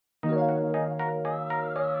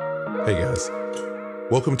Hey guys,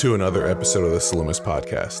 welcome to another episode of the Slimmest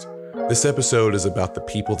Podcast. This episode is about the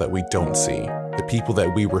people that we don't see, the people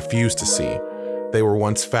that we refuse to see. They were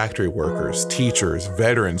once factory workers, teachers,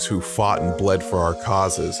 veterans who fought and bled for our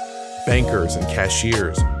causes, bankers and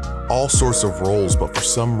cashiers, all sorts of roles, but for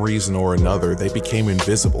some reason or another, they became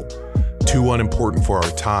invisible. Too unimportant for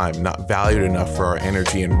our time, not valued enough for our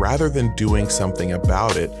energy, and rather than doing something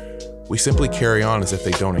about it, we simply carry on as if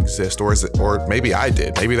they don't exist, or maybe I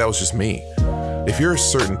did, maybe that was just me. If you're a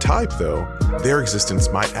certain type though, their existence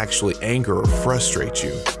might actually anger or frustrate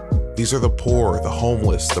you. These are the poor, the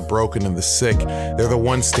homeless, the broken, and the sick. They're the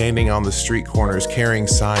ones standing on the street corners carrying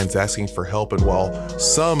signs asking for help, and while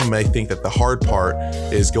some may think that the hard part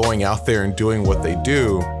is going out there and doing what they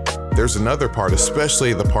do, there's another part,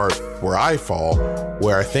 especially the part where I fall,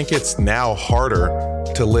 where I think it's now harder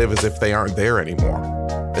to live as if they aren't there anymore.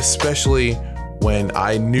 Especially when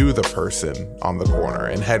I knew the person on the corner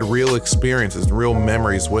and had real experiences, real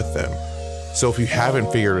memories with them. So if you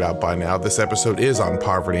haven't figured it out by now, this episode is on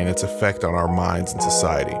poverty and its effect on our minds and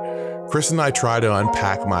society. Chris and I try to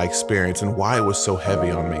unpack my experience and why it was so heavy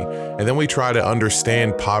on me. And then we try to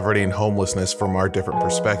understand poverty and homelessness from our different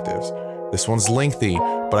perspectives. This one's lengthy,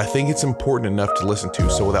 but I think it's important enough to listen to.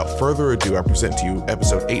 So without further ado, I present to you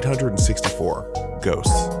episode 864,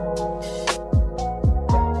 Ghosts.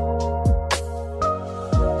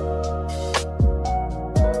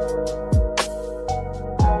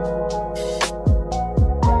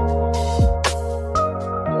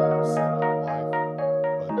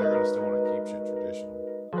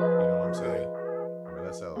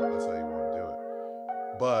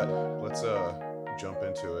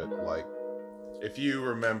 If you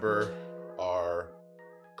remember our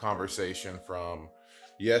conversation from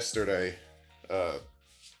yesterday, I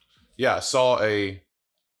saw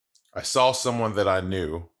someone that I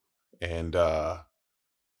knew, and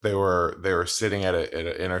they were sitting at an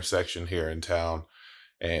intersection here in town,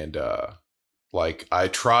 and I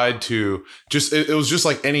tried to it was just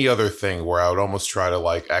like any other thing where I would almost try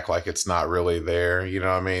to act like it's not really there, you know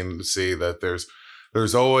what I mean? See that there's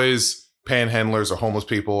always panhandlers or homeless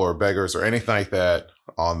people or beggars or anything like that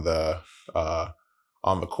on the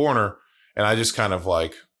corner, and I just kind of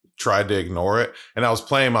tried to ignore it. And I was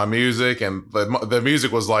playing my music, and the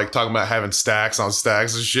music was talking about having stacks on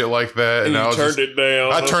stacks and shit like that. And I turned it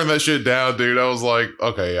down. I turned that shit down, dude. I was like,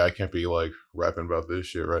 okay, I can't be rapping about this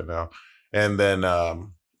shit right now. And then I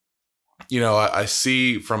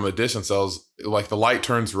see from a distance, I was the light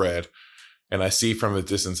turns red, and I see from a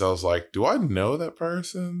distance, I was like, do I know that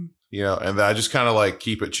person? And then I just kind of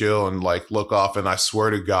keep it chill and look off, and I swear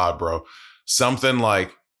to God, bro, something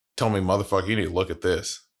told me, motherfucker, you need to look at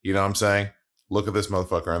this. You know what I'm saying? Look at this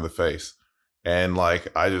motherfucker in the face. And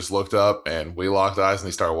I just looked up, and we locked eyes, and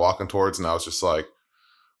he started walking towards, and I was just like,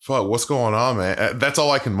 fuck, what's going on, man? That's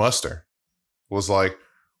all I can muster was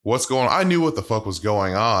what's going on? I knew what the fuck was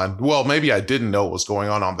going on. Well, maybe I didn't know what was going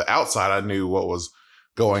on the outside. I knew what was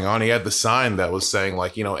going on. He had the sign that was saying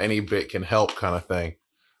any bit can help kind of thing.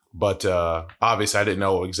 But obviously, I didn't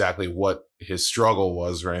know exactly what his struggle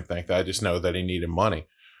was or anything like that. I just know that he needed money.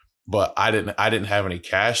 But I didn't have any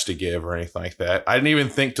cash to give or anything like that. I didn't even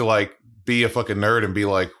think to be a fucking nerd and be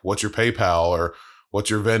like, what's your PayPal or what's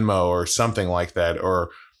your Venmo or something like that, or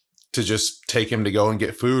to just take him to go and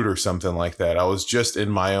get food or something like that. I was just in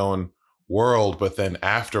my own world. But then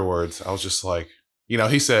afterwards, I was just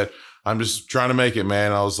he said, I'm just trying to make it,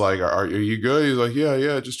 man. I was like, are you good? He's like,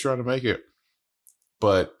 yeah, just trying to make it.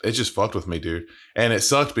 But it just fucked with me, dude. And it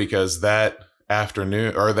sucked because that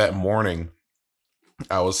afternoon or that morning,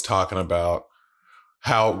 I was talking about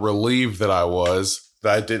how relieved that I was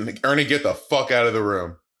that I didn't. Ernie, get the fuck out of the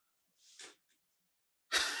room.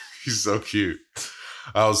 He's so cute.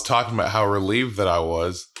 I was talking about how relieved that I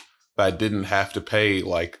was that I didn't have to pay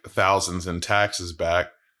thousands in taxes back.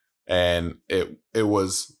 And it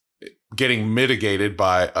was getting mitigated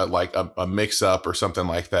by a mix up or something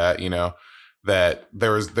like that, that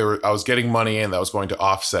I was getting money in that was going to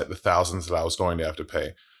offset the thousands that I was going to have to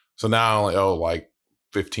pay. So now I only owe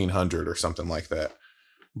 $1,500 or something like that.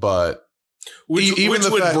 But which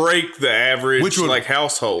would break the average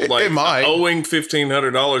household. It might. Owing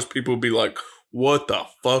 $1,500, people would be like, what the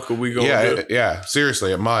fuck are we going to do? Yeah,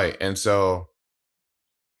 seriously, it might. And so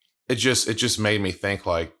it just made me think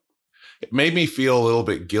it made me feel a little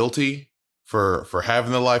bit guilty for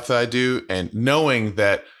having the life that I do, and knowing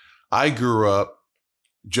that I grew up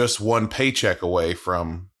just one paycheck away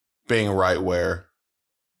from being right where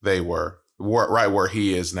they were, right where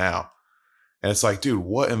he is now. And it's dude,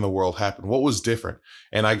 what in the world happened? What was different?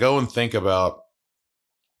 And I go and think about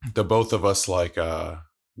the both of us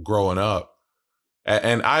growing up,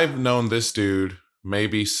 And I've known this dude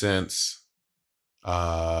maybe since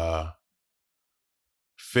 5th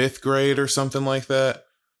grade or something like that.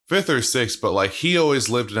 5th or 6th, but like he always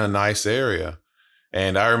lived in a nice area.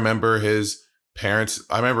 And I remember his parents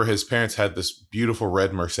had this beautiful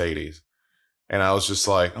red Mercedes. And I was just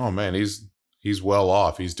like, oh man, he's well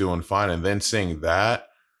off. He's doing fine. And then seeing that,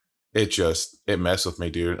 it messed with me,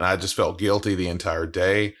 dude. And I just felt guilty the entire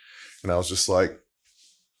day. And I was just like,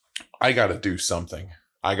 I got to do something.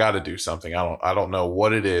 I don't know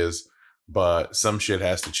what it is, but some shit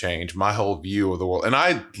has to change. My whole view of the world. And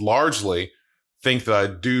I largely think that I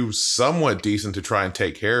do somewhat decent to try and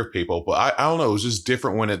take care of people, but I don't know. It was just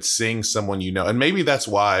different when it's seeing someone, and maybe that's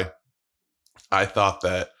why I thought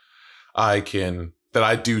that I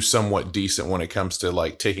do somewhat decent when it comes to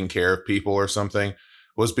like taking care of people or something,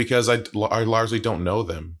 was because I largely don't know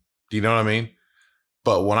them. Do you know what I mean?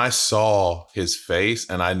 But when I saw his face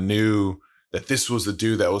and I knew that this was the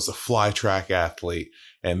dude that was a fly track athlete,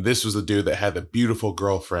 and this was the dude that had the beautiful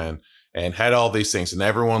girlfriend and had all these things, and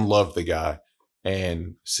everyone loved the guy,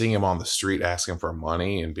 and seeing him on the street asking for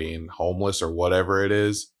money and being homeless or whatever it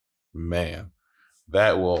is, man,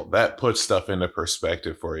 that puts stuff into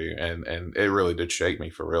perspective for you. And it really did shake me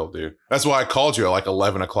for real, dude. That's why I called you at like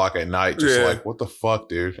 11 o'clock at night. Just like, what the fuck,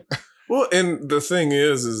 dude? Well, and the thing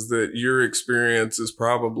is that your experience is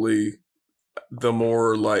probably the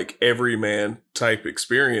more like everyman type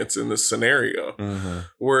experience in this scenario. Mm-hmm.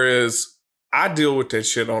 Whereas I deal with that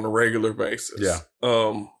shit on a regular basis. Yeah.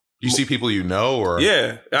 You see people or?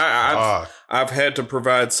 Yeah. I've had to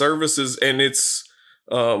provide services, and it's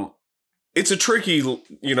a tricky,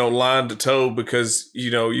 line to toe, because,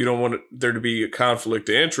 you don't want there to be a conflict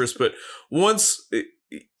of interest. But once,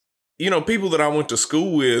 people that I went to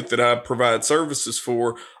school with that I provide services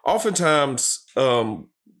for, oftentimes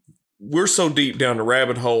we're so deep down the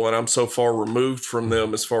rabbit hole, and I'm so far removed from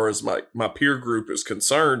them as far as my peer group is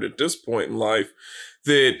concerned at this point in life,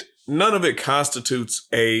 that none of it constitutes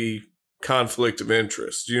a conflict of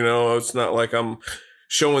interest. It's not like I'm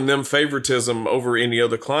showing them favoritism over any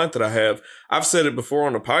other client that I have. I've said it before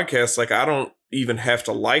on the podcast, like I don't even have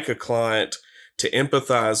to like a client to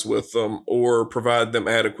empathize with them or provide them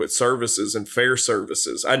adequate services and fair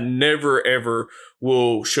services. I never, ever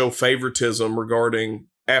will show favoritism regarding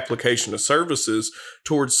application of services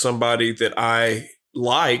towards somebody that I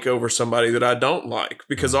like over somebody that I don't like,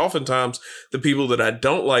 because oftentimes the people that I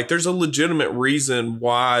don't like, there's a legitimate reason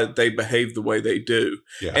why they behave the way they do.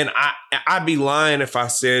 Yeah. And I'd be lying if I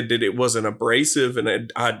said that it wasn't abrasive and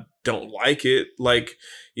I don't like it. Like,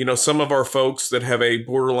 some of our folks that have a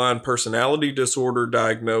borderline personality disorder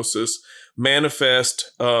diagnosis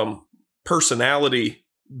manifest personality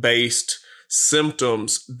based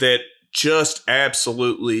symptoms that just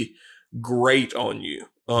absolutely grate on you.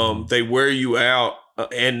 They wear you out,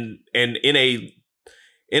 and in a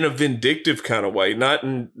vindictive kind of way, not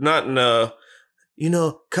in a,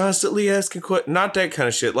 constantly asking questions, not that kind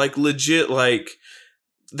of shit. Like legit, like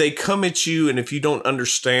they come at you, and if you don't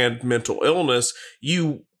understand mental illness,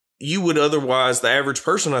 you would otherwise, the average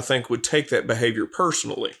person, I think, would take that behavior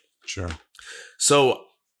personally. Sure. So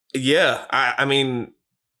yeah, I mean,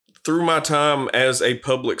 through my time as a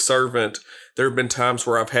public servant, there have been times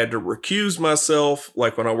where I've had to recuse myself,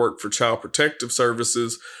 like when I worked for Child Protective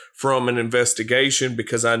Services, from an investigation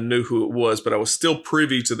because I knew who it was, but I was still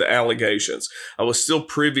privy to the allegations. I was still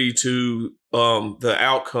privy to the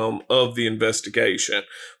outcome of the investigation,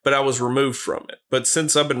 but I was removed from it. But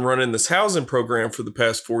since I've been running this housing program for the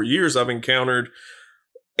past 4 years, I've encountered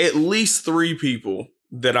at least 3 people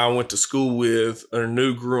that I went to school with or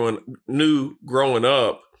knew growing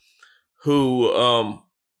up who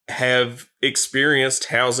have experienced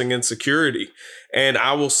housing insecurity. And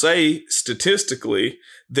I will say, statistically,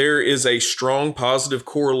 there is a strong positive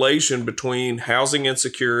correlation between housing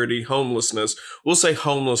insecurity, homelessness. We'll say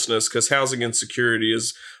homelessness because housing insecurity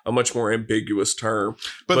is a much more ambiguous term.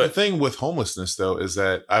 But the thing with homelessness, though, is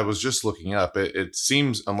that I was just looking up. It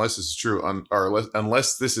seems, unless this is true,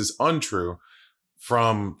 unless this is untrue,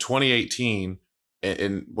 from 2018,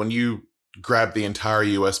 and when you grab the entire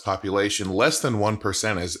U.S. population, less than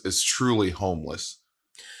 1% is truly homeless.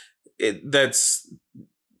 It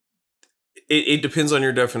depends on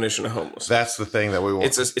your definition of homeless. That's the thing that we want.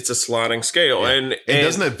 It's a sliding scale. Yeah. And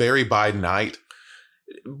doesn't it vary by night?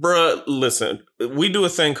 Bruh, listen, we do a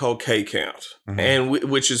thing called K-Count,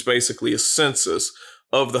 which is basically a census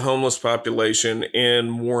of the homeless population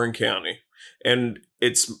in Warren County. And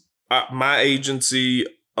it's my agency,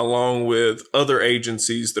 along with other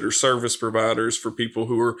agencies that are service providers for people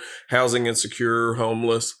who are housing insecure or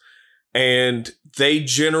homeless. And they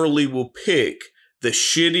generally will pick the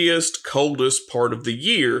shittiest, coldest part of the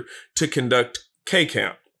year to conduct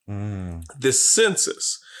K-Count. This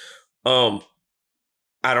census. I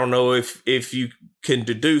don't know if you can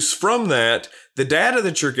deduce from that, the data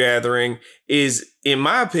that you're gathering is, in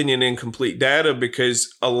my opinion, incomplete data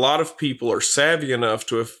because a lot of people are savvy enough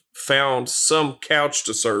to have found some couch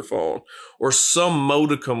to surf on or some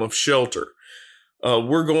modicum of shelter.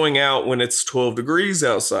 We're going out when it's 12 degrees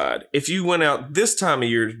outside. If you went out this time of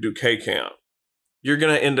year to do K-Count, you're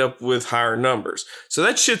going to end up with higher numbers. So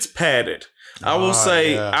that shit's padded. I will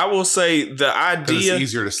say the idea it's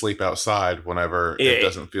easier to sleep outside whenever it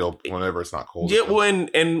doesn't feel, whenever it's not cold. Yeah,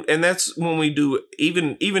 and that's when we do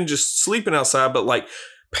even just sleeping outside, but like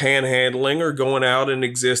panhandling or going out and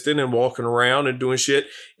existing and walking around and doing shit.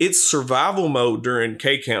 It's survival mode during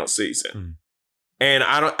K-Count season. And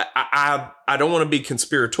I don't want to be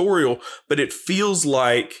conspiratorial, but it feels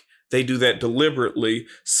like they do that deliberately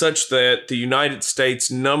such that the United States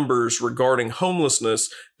numbers regarding homelessness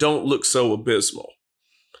don't look so abysmal.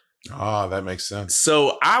 That makes sense.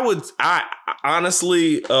 So I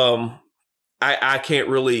honestly, I can't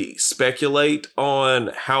really speculate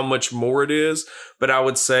on how much more it is, but I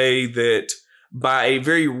would say that by a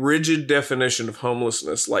very rigid definition of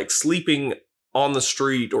homelessness, like sleeping on the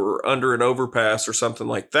street or under an overpass or something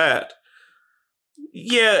like that,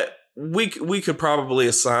 yeah, we could probably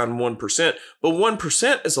assign 1%, but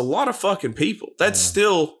 1% is a lot of fucking people. That's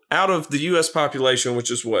still out of the U.S. population, which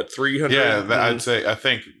is what, 300? Yeah, I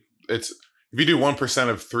think it's, if you do 1%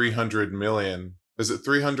 of 300 million, is it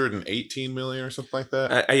 318 million or something like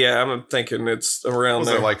that? Yeah, I'm thinking it's around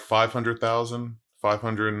there. Was it like 500,000,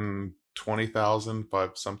 520,000,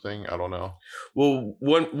 something? I don't know. Well,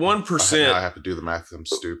 1%. I have to do the math. I'm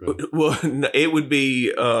stupid. Well, it would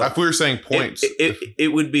be. If we were saying points,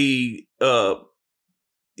 it would be.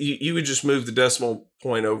 You would just move the decimal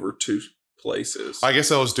point over 2 places. I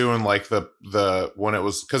guess I was doing like the when it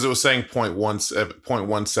was, because it was saying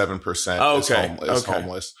 0.17% is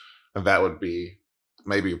homeless, and that would be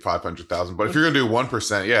maybe 500,000. But if you're gonna do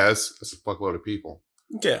 1%, yeah, it's a fuckload of people.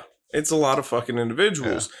 Yeah. It's a lot of fucking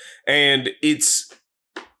individuals, and it's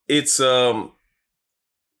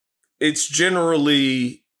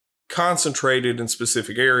generally concentrated in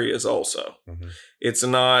specific areas. Also, it's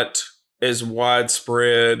not as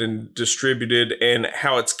widespread and distributed, and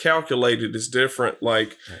how it's calculated is different.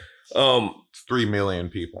 Like, 3 million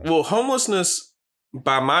people. Well, homelessness,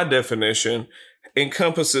 by my definition,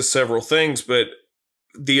 encompasses several things, but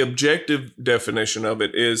the objective definition of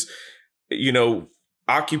it is,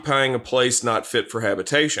 occupying a place not fit for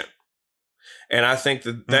habitation. And I think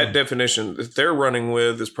that definition that they're running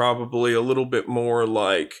with is probably a little bit more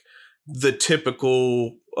like the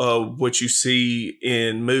typical what you see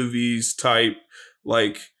in movies type,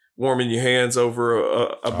 like warming your hands over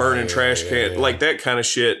a burning trash can, like that kind of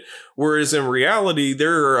shit. Whereas in reality,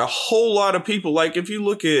 there are a whole lot of people, like if you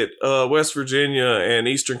look at West Virginia and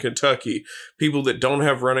Eastern Kentucky, people that don't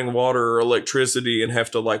have running water or electricity and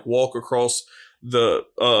have to like walk across the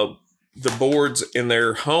boards in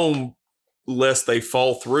their home lest they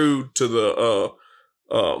fall through to the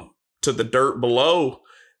dirt below.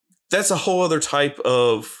 That's a whole other type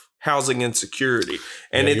of housing insecurity,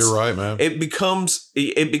 and you're right, man. It becomes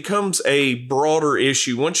a broader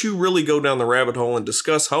issue once you really go down the rabbit hole and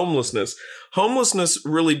discuss homelessness. Homelessness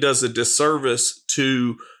really does a disservice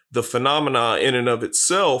to the phenomena in and of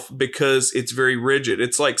itself because it's very rigid.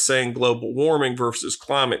 It's like saying global warming versus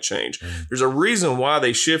climate change. There's a reason why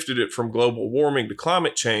they shifted it from global warming to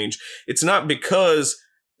climate change. It's not because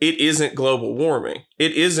it isn't global warming.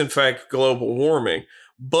 It is, in fact, global warming,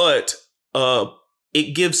 but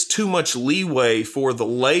it gives too much leeway for the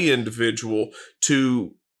lay individual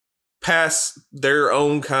to pass their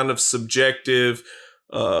own kind of subjective,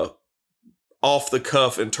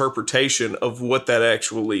 off-the-cuff interpretation of what that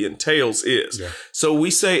actually entails is. Yeah. So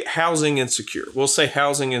we say housing insecure. We'll say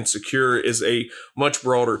housing insecure is a much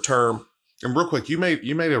broader term. And real quick, you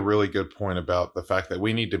made a really good point about the fact that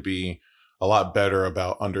we need to be a lot better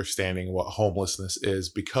about understanding what homelessness is,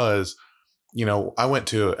 because, I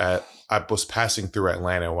was passing through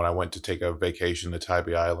Atlanta when I went to take a vacation to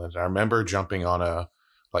Tybee Island. I remember jumping on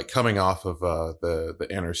coming off of the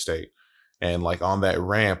interstate, and like on that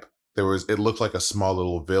ramp, it looked like a small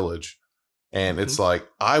little village. And it's like,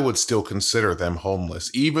 I would still consider them homeless,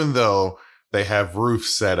 even though they have roofs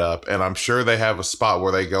set up and I'm sure they have a spot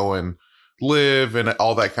where they go and live and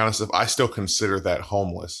all that kind of stuff. I still consider that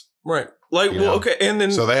homeless. Right. Like, well, okay. And then,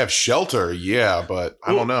 so they have shelter. Yeah. But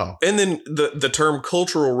I don't know. And then the term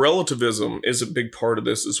cultural relativism is a big part of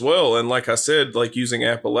this as well. And like I said, like using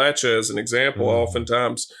Appalachia as an example,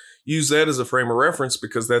 oftentimes use that as a frame of reference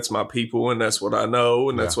because that's my people and that's what I know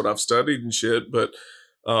and that's what I've studied and shit. But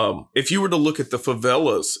if you were to look at the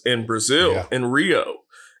favelas in Brazil and Rio,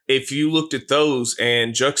 if you looked at those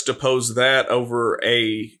and juxtaposed that over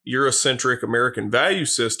a Eurocentric American value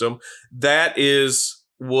system, that is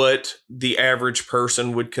what the average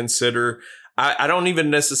person would consider. I don't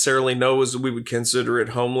even necessarily know as we would consider it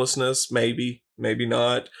homelessness. Maybe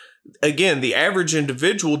not. Again, the average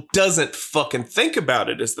individual doesn't fucking think about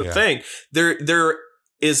it as the thing. There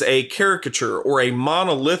is a caricature or a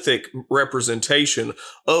monolithic representation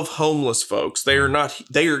of homeless folks. They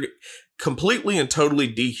are completely and totally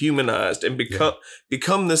dehumanized and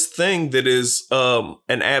become this thing that is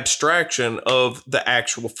an abstraction of the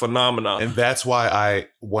actual phenomenon. And that's why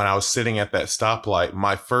when I was sitting at that stoplight,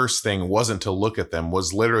 my first thing wasn't to look at them,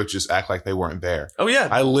 was literally just act like they weren't there. Oh yeah.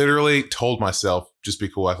 I literally told myself, just be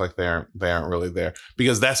cool, act like they aren't really there,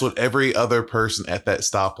 because that's what every other person at that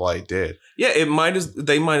stoplight did. Yeah,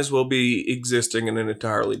 they might as well be existing in an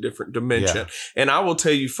entirely different dimension. Yeah. And I will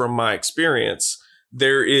tell you from my experience,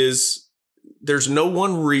 there's no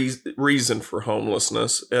one reason for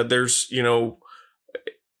homelessness. There's,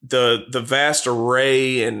 the vast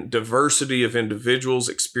array and diversity of individuals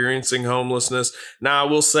experiencing homelessness. Now, I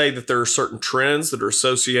will say that there are certain trends that are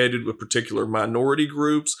associated with particular minority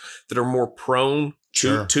groups that are more prone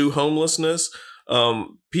to homelessness.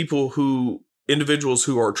 Individuals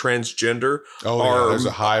who are transgender there's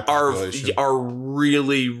a high population. are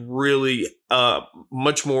really, really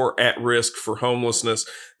much more at risk for homelessness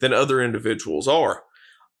than other individuals are.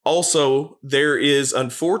 Also, there is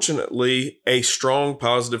unfortunately a strong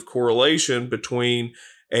positive correlation between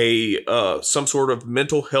some sort of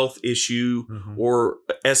mental health issue or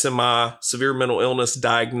SMI, severe mental illness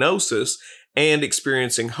diagnosis, and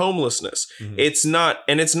experiencing homelessness. It's not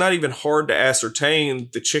even hard to ascertain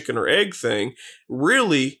the chicken or egg thing.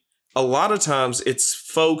 Really, a lot of times it's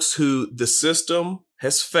folks who the system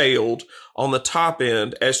has failed on the top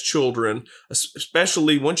end as children,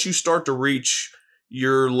 especially once you start to reach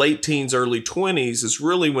your late teens, early 20s, is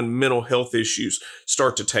really when mental health issues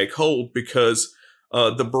start to take hold, because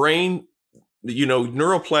the brain,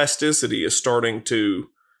 neuroplasticity is starting to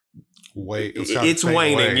it's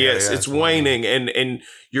waning. Yes, it's waning, and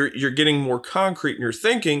you're getting more concrete in your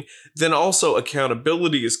thinking. Then also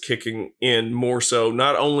accountability is kicking in more so,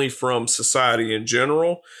 not only from society in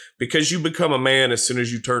general, because you become a man as soon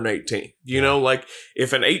as you turn 18. Like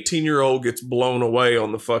if an 18-year-old gets blown away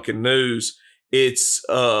on the fucking news, it's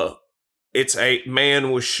a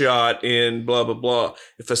man was shot in blah blah blah.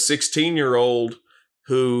 If a 16-year-old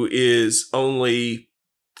who is only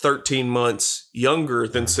 13 months younger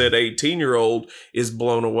than said 18-year-old is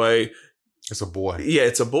blown away, it's a boy. Yeah,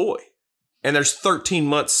 it's a boy. And there's 13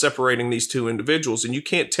 months separating these two individuals. And you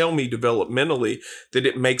can't tell me developmentally that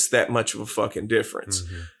it makes that much of a fucking difference.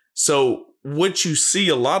 So what you see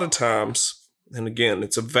a lot of times, and again,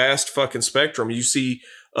 it's a vast fucking spectrum. You see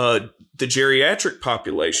the geriatric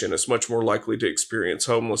population is much more likely to experience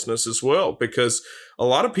homelessness as well, because a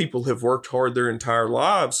lot of people have worked hard their entire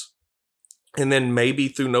lives. And then maybe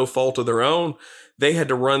through no fault of their own, they had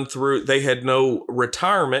no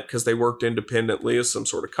retirement because they worked independently as some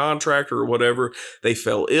sort of contractor or whatever. They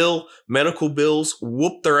fell ill, medical bills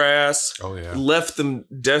whooped their ass, left them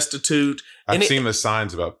destitute. I've seen the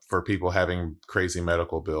signs for people having crazy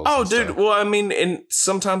medical bills. Oh, dude. Stuff. Well, I mean, and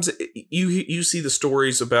sometimes you see the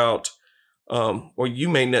stories about, or you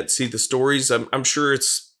may not see the stories. I'm sure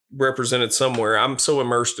it's represented somewhere. I'm so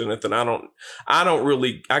immersed in it that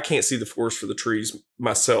I can't see the forest for the trees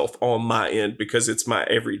myself on my end because it's my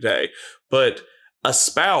everyday. But a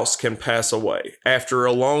spouse can pass away after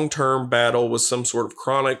a long-term battle with some sort of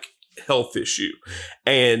chronic health issue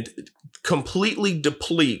and completely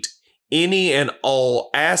deplete any and all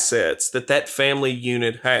assets that family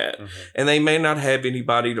unit had. And they may not have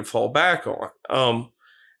anybody to fall back on.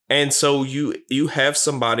 And so you have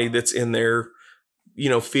somebody that's in their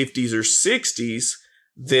 50s or 60s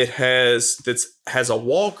that has a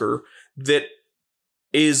walker that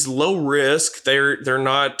is low risk. They're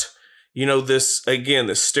not, this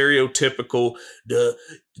stereotypical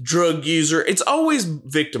drug user. It's always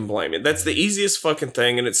victim blaming. That's the easiest fucking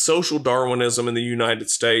thing. And it's social Darwinism in the United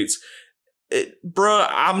States. Bruh,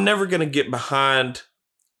 I'm never going to get behind.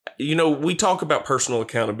 We talk about personal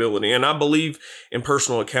accountability, and I believe in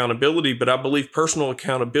personal accountability, but I believe personal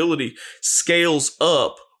accountability scales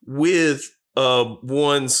up with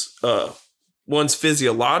one's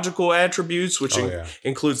physiological attributes, which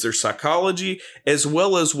includes their psychology, as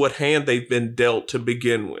well as what hand they've been dealt to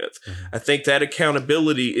begin with. I think that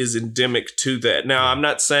accountability is endemic to that. Now, I'm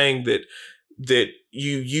not saying that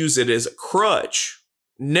you use it as a crutch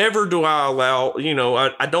never do I allow,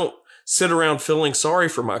 I don't sit around feeling sorry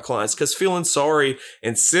for my clients, because feeling sorry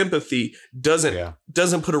and sympathy doesn't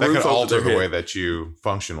put a roof over their head. That can alter the way that you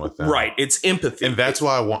function with them. Right. It's empathy. And that's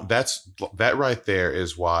why that right there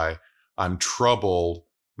is why I'm troubled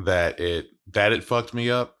that it fucked me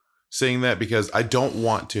up seeing that, because I don't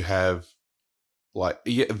want to have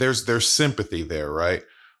there's sympathy there, right?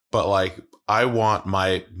 But like, I want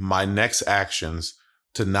my next actions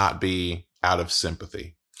to not be out of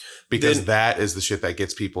sympathy, because that is the shit that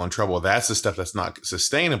gets people in trouble. That's the stuff that's not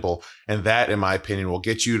sustainable. And that, in my opinion, will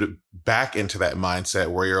get you back into that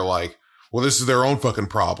mindset where you're like, well, this is their own fucking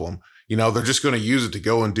problem. They're just going to use it to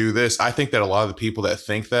go and do this. I think that a lot of the people that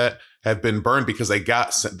think that have been burned because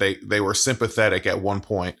they were sympathetic at one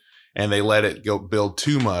point and they let it go build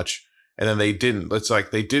too much. And then they didn't. It's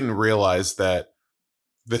like they didn't realize that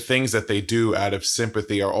the things that they do out of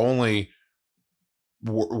sympathy are only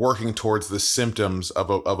working towards the symptoms of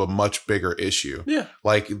a much bigger issue. Yeah.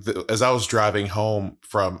 Like as I was driving home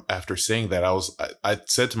from after seeing that, I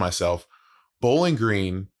said to myself, Bowling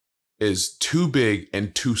Green is too big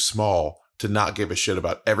and too small to not give a shit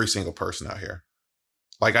about every single person out here.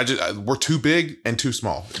 Like we're too big and too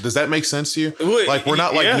small. Does that make sense to you? Like we're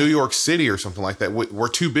not like New York City or something like that. We're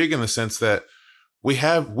too big in the sense that we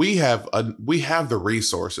have the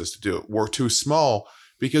resources to do it. We're too small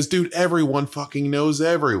because, dude, everyone fucking knows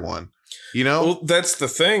everyone. Well, that's the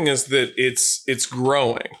thing, is that it's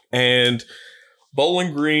growing, and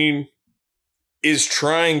Bowling Green is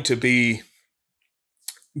trying to be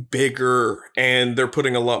bigger, and they're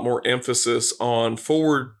putting a lot more emphasis on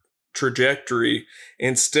forward trajectory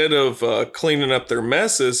instead of cleaning up their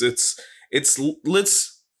messes. It's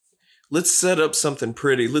let's set up something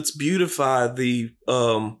pretty. Let's beautify the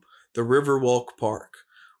Riverwalk Park.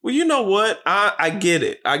 Well, you know what? I get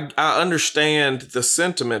it. I understand the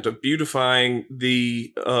sentiment of beautifying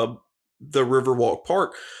the Riverwalk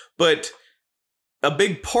Park, but a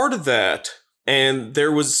big part of that, and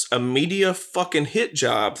there was a media fucking hit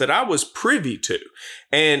job that I was privy to,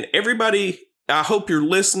 and everybody, I hope you're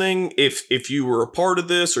listening. If you were a part of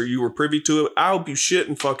this or you were privy to it, I hope you shit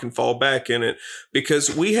and fucking fall back in it,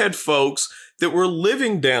 because we had folks that were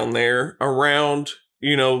living down there around,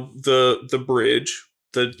 the bridge,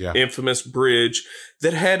 the infamous bridge,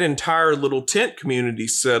 that had entire little tent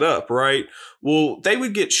communities set up, right? Well, they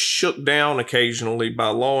would get shook down occasionally by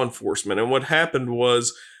law enforcement. And what happened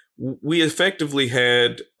was, we effectively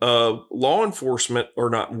had law enforcement, or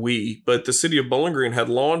not we, but the city of Bowling Green had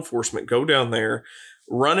law enforcement go down there,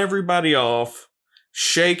 run everybody off,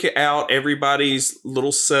 shake out everybody's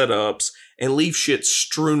little setups, and leave shit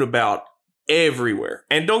strewn about everywhere.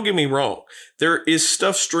 And don't get me wrong, there is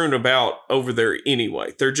stuff strewn about over there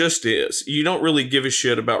anyway. There just is. You don't really give a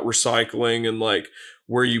shit about recycling and like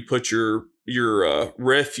where you put your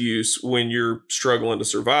refuse when you're struggling to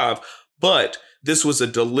survive. But this was a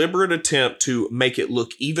deliberate attempt to make it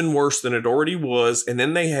look even worse than it already was. And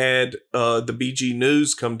then they had the BG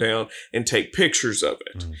News come down and take pictures of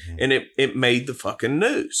it. Mm-hmm. And it made the fucking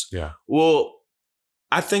news. Yeah. Well,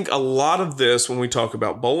 I think a lot of this, when we talk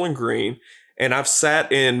about Bowling Green, and I've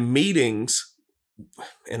sat in meetings,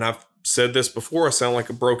 and I've said this before, I sound like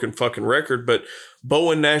a broken fucking record, but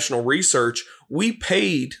Bowen National Research,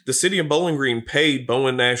 the city of Bowling Green paid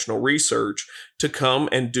Bowen National Research to come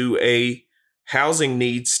and do a housing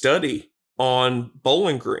needs study on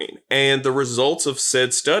Bowling Green. And the results of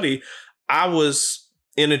said study, I was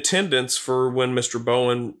in attendance for when Mr.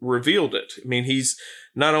 Bowen revealed it. I mean,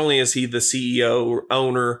 not only is he the CEO or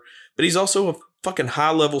owner, but he's also a fucking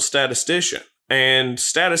high-level statistician. And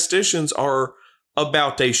statisticians are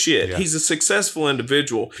about they shit. Yeah. He's a successful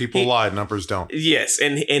individual. People lie, numbers don't. Yes,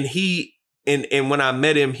 and when I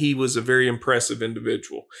met him, he was a very impressive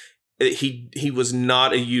individual. He was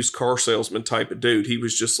not a used car salesman type of dude. He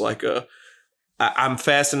was just like I'm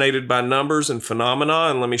fascinated by numbers and phenomena,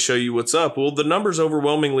 and let me show you what's up. Well, the numbers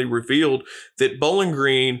overwhelmingly revealed that Bowling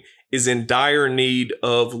Green is in dire need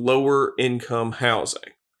of lower income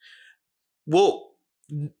housing. Well,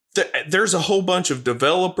 there's a whole bunch of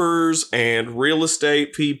developers and real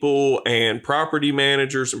estate people and property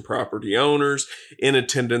managers and property owners in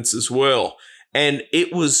attendance as well. And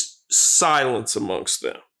it was silence amongst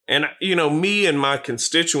them. And, me and my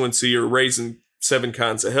constituency are raising seven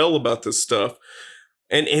kinds of hell about this stuff.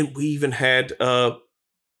 And we even had,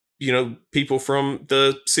 people from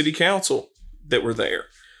the city council that were there.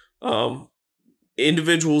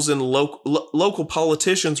 Individuals and local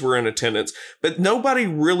politicians were in attendance, but nobody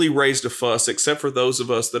really raised a fuss except for those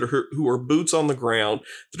of us who are boots on the ground,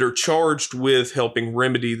 that are charged with helping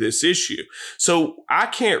remedy this issue. So I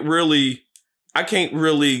can't really I can't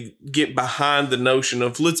really get behind the notion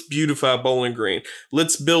of let's beautify Bowling Green.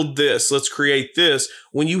 Let's build this. Let's create this.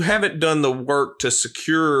 When you haven't done the work to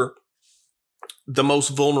secure the most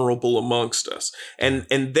vulnerable amongst us. And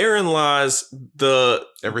therein lies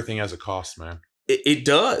everything has a cost, man. It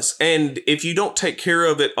does. And if you don't take care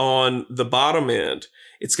of it on the bottom end,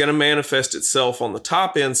 it's going to manifest itself on the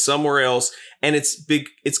top end somewhere else. And it's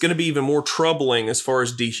going to be even more troubling as far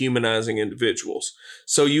as dehumanizing individuals.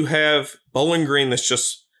 So you have Bowling Green that's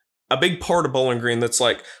just a big part of Bowling Green that's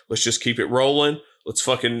like, let's just keep it rolling.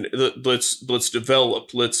 Let's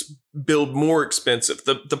develop. Let's build more expensive.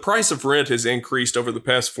 The price of rent has increased over the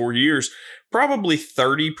past 4 years, probably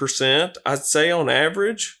 30%, I'd say on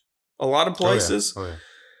average. A lot of places.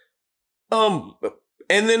 Oh, yeah.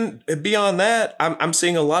 And then beyond that, I'm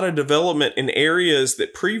seeing a lot of development in areas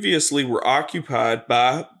that previously were occupied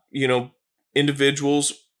by,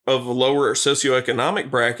 individuals of a lower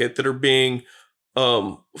socioeconomic bracket that are being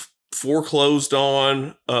foreclosed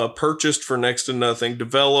on, purchased for next to nothing,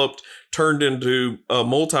 developed, turned into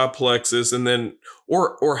multiplexes, and then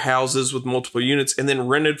or houses with multiple units, and then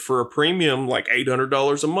rented for a premium like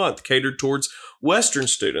 $800 a month, catered towards Western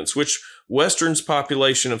students, which Western's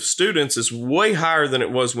population of students is way higher than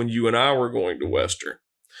it was when you and I were going to Western.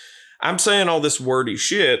 I'm saying all this wordy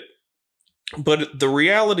shit, but the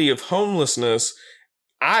reality of homelessness,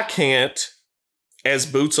 I can't, as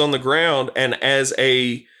boots on the ground and as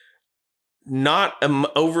a not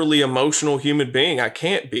overly emotional human being, I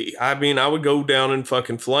can't be. I mean, I would go down in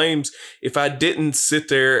fucking flames if I didn't sit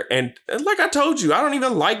there and like I told you, I don't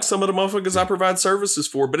even like some of the motherfuckers I provide services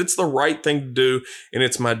for, but it's the right thing to do. And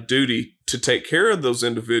it's my duty to take care of those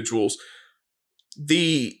individuals.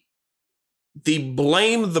 The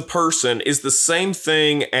blame the person is the same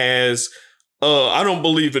thing as, I don't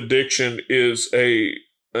believe addiction is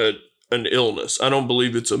an illness. I don't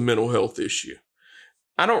believe it's a mental health issue.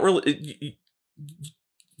 I don't really.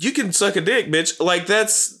 You can suck a dick, bitch. Like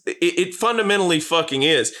it fundamentally fucking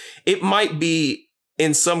is. It might be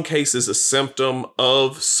in some cases a symptom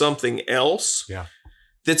of something else. Yeah.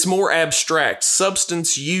 That's more abstract.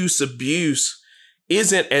 Substance use abuse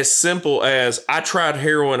isn't as simple as I tried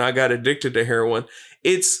heroin, I got addicted to heroin.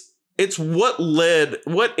 It's what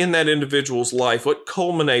in that individual's life, what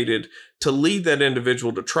culminated to lead that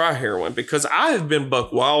individual to try heroin. Because I have been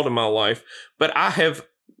buck wild in my life, but I have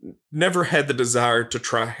never had the desire to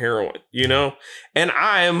try heroin, and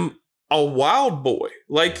I am a wild boy.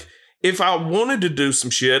 Like if I wanted to do some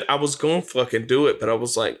shit, I was going to fucking do it. But I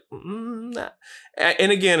was like, nah.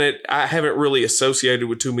 And again, I haven't really associated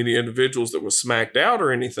with too many individuals that were smacked out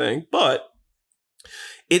or anything, but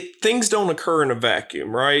things don't occur in a vacuum,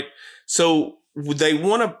 right? So they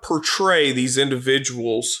want to portray these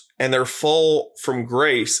individuals and their fall from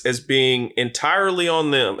grace as being entirely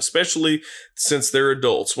on them, especially since they're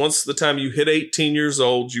adults. Once the time you hit 18 years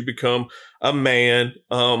old, you become a man.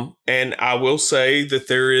 And I will say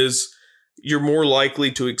that you're more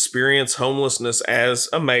likely to experience homelessness as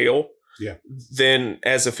a male than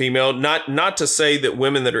as a female. Not to say that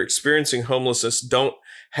women that are experiencing homelessness don't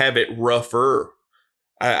have it rougher.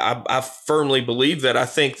 I firmly believe that. I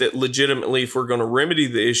think that legitimately, if we're going to remedy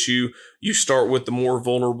the issue, you start with the more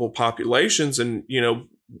vulnerable populations. And,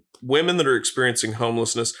 women that are experiencing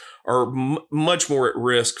homelessness are much more at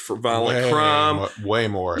risk for violent crime. Way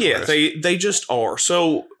more at risk. They just are.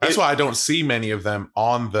 So that's why I don't see many of them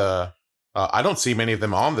on the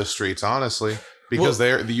streets, honestly, because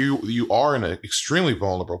you are in an extremely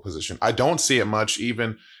vulnerable position. I don't see it much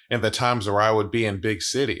even in the times where I would be in big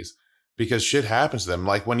cities. Because shit happens to them.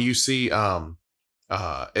 Like when you see,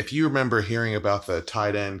 if you remember hearing about the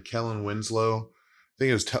tight end, Kellen Winslow, I think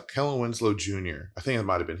it was Kellen Winslow Jr. I think it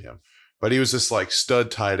might have been him. But he was this like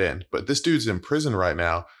stud tight end. But this dude's in prison right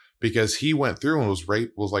now because he went through and was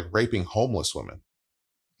raping homeless women.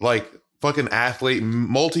 Like fucking athlete,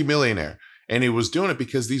 multimillionaire. And he was doing it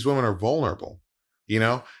because these women are vulnerable,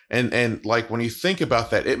 And like when you think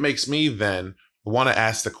about that, it makes me then want to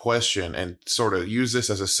ask the question and sort of use this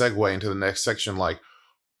as a segue into the next section. Like,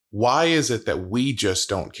 why is it that we just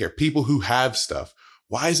don't care? People who have stuff,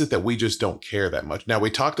 why is it that we just don't care that much? Now, we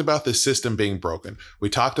talked about the system being broken. We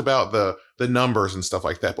talked about the numbers and stuff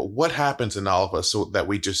like that. But what happens in all of us so that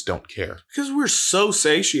we just don't care? Because we're so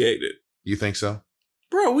satiated. You think so?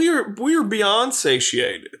 Bro, we are beyond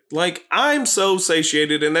satiated. Like, I'm so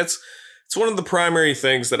satiated, and it's one of the primary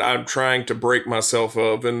things that I'm trying to break myself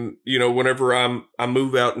of. And, whenever I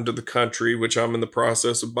move out into the country, which I'm in the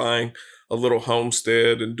process of buying a little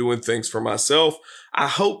homestead and doing things for myself, I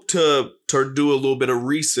hope to do a little bit of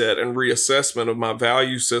reset and reassessment of my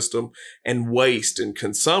value system and waste and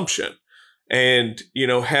consumption and,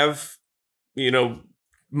 have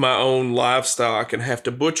my own livestock and have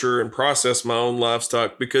to butcher and process my own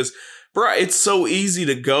livestock because, bro, it's so easy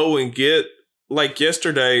to go and get, like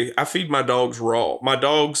yesterday, I feed my dogs raw. My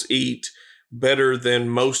dogs eat better than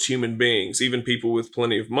most human beings, even people with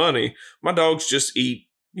plenty of money. My dogs just eat,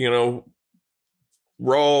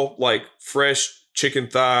 raw, like fresh chicken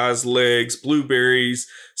thighs, legs, blueberries,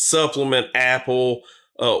 supplement, apple,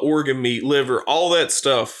 organ meat, liver, all that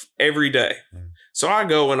stuff every day. So I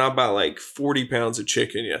go and I buy like 40 pounds of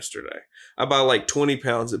chicken yesterday. I buy like 20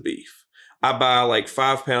 pounds of beef. I buy like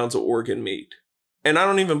 5 pounds of organ meat. And I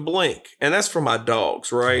don't even blink. And that's for my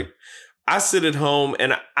dogs, right? I sit at home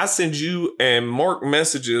and I send you and Mark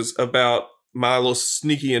messages about my little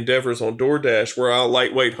sneaky endeavors on DoorDash where I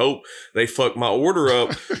lightweight hope they fuck my order up.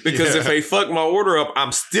 Because if they fuck my order up,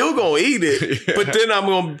 I'm still going to eat it. Yeah. But then I'm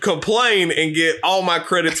going to complain and get all my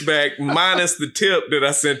credits back minus the tip that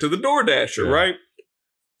I sent to the DoorDasher, right?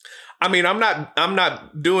 I mean, I'm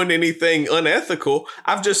not doing anything unethical.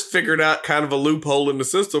 I've just figured out kind of a loophole in the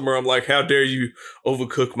system where I'm like, how dare you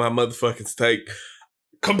overcook my motherfucking steak?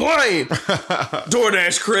 Complain.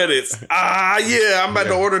 DoorDash credits. I'm about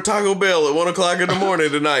to order Taco Bell at 1:00 in the morning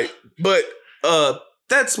tonight. But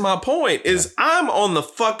that's my point is I'm on the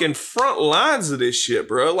fucking front lines of this shit,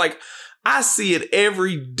 bro. Like I see it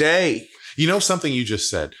every day. You know something you just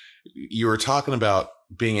said? You were talking about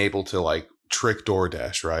being able to like trick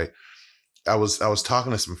DoorDash, right? I was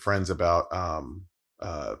talking to some friends about how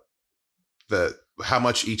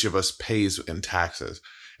much each of us pays in taxes.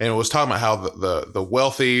 And it was talking about how the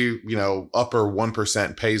wealthy, upper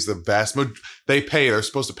 1% pays the vast, they're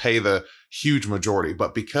supposed to pay the huge majority,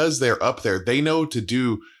 but because they're up there, they know to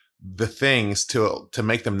do the things to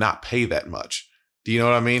make them not pay that much. Do you know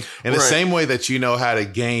what I mean? In the same way that you know how to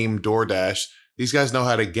game DoorDash, these guys know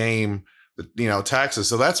how to game, taxes.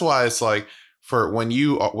 So that's why it's like for when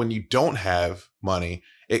you don't have money,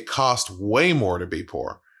 it costs way more to be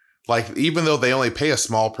poor. Like even though they only pay a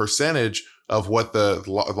small percentage of what the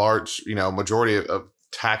large, majority of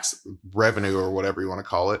tax revenue or whatever you want to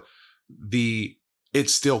call it, it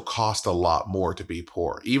still costs a lot more to be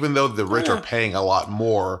poor, even though the rich are paying a lot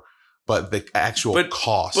more, but the actual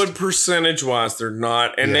cost. But percentage wise, they're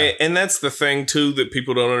not. And and that's the thing too, that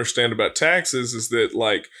people don't understand about taxes is that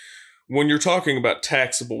like when you're talking about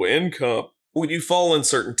taxable income, when you fall in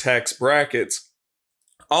certain tax brackets,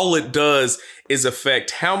 all it does is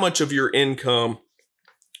affect how much of your income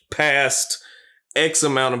past X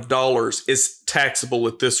amount of dollars is taxable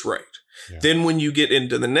at this rate. Yeah. Then when you get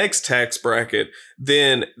into the next tax bracket,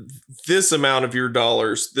 then this amount of your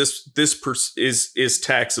dollars, this is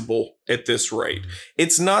taxable at this rate. Mm-hmm.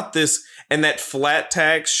 It's not this and that flat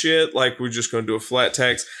tax shit, like we're just going to do a flat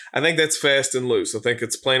tax. I think that's fast and loose. I think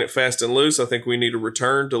it's playing it fast and loose. I think we need to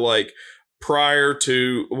return to like prior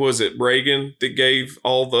to, was it Reagan that gave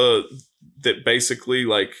that basically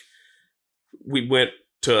like we went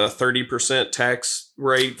to a 30% tax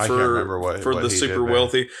rate for the super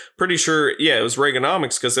wealthy. Pretty sure, it was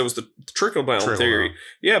Reaganomics because that was the trickle down theory.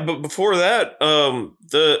 Yeah, but before that,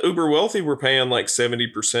 the uber wealthy were paying like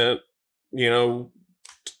 70%, and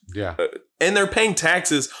they're paying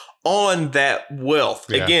taxes on that wealth.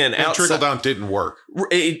 Yeah. Again, and trickle down didn't work.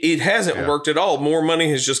 It hasn't worked at all. More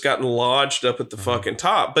money has just gotten lodged up at the fucking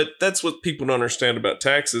top. But that's what people don't understand about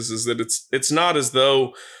taxes is that it's not as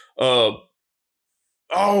though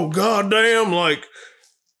oh goddamn, like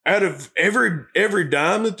out of every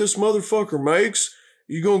dime that this motherfucker makes,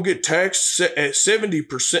 you're gonna get taxed at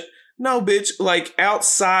 70%. No, bitch. Like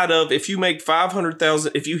outside of if you make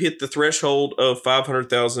 500,000, if you hit the threshold of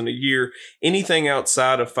 500,000 a year, anything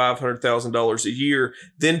outside of $500,000 a year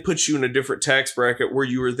then puts you in a different tax bracket where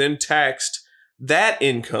you are then taxed. That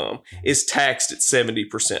income is taxed at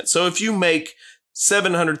 70%. So if you make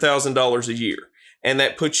 $700,000 a year and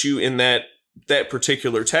that puts you in that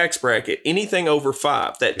particular tax bracket, anything over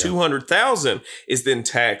 5, that 200,000 is then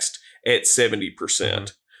taxed at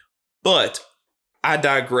 70%. But I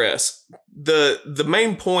digress. The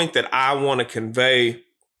main point that I want to convey,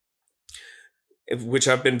 which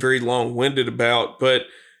I've been very long-winded about, but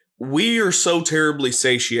we are so terribly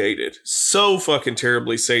satiated, so fucking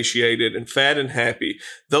terribly satiated and fat and happy.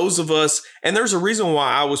 Those of us, and there's a reason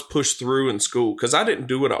why I was pushed through in school, because I didn't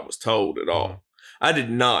do what I was told at all. I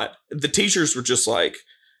did not. The teachers were just like,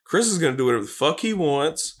 Chris is going to do whatever the fuck he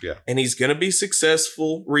wants. Yeah. And he's going to be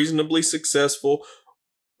successful, reasonably successful.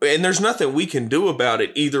 And there's nothing we can do about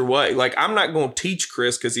it either way. Like, I'm not going to teach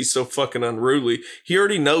Chris because he's so fucking unruly. He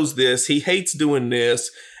already knows this. He hates doing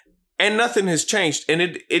this. And nothing has changed. And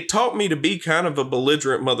it taught me to be kind of a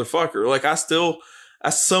belligerent motherfucker. Like, I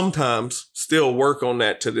sometimes still work on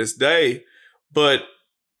that to this day. But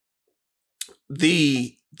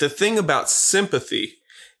the thing about sympathy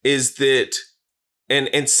is that,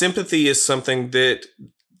 and sympathy is something that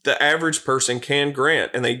the average person can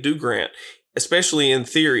grant, and they do grant, especially in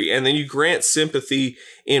theory. And then you grant sympathy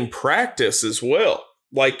in practice as well.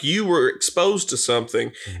 Like you were exposed to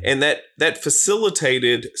something, and that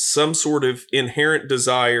facilitated some sort of inherent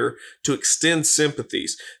desire to extend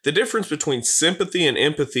sympathies. The difference between sympathy and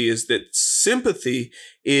empathy is that sympathy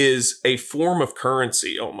is a form of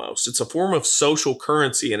currency almost. It's a form of social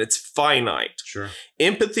currency, and it's finite. Sure.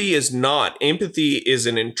 Empathy is not. Empathy is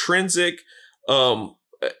an intrinsic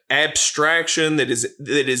abstraction that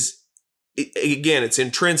is again, it's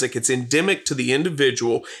intrinsic, it's endemic to the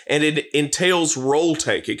individual, and it entails role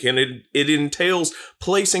taking, and it entails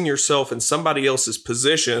placing yourself in somebody else's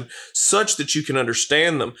position such that you can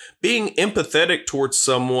understand them. Being empathetic towards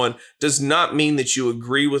someone does not mean that you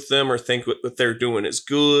agree with them or think what they're doing is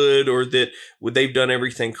good or that they've done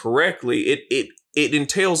everything correctly. It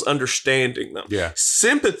entails understanding them. Yeah.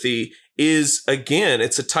 Sympathy is, again,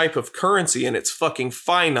 it's a type of currency, and it's fucking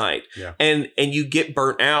finite. Yeah. And you get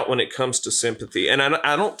burnt out when it comes to sympathy. And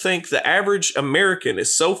I don't think the average American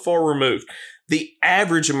is so far removed. The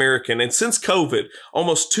average American, and since COVID,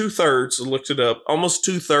 almost 2/3, I looked it up, almost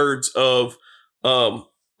 2/3 of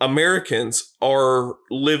Americans are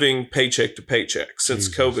living paycheck to paycheck since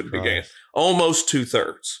Jesus COVID Christ. began. Almost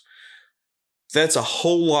 2/3. That's a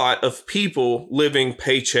whole lot of people living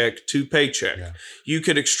paycheck to paycheck. Yeah. You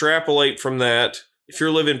could extrapolate from that. If you're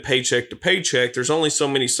living paycheck to paycheck, there's only so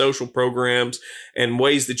many social programs and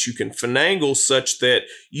ways that you can finagle such that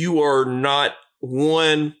you are not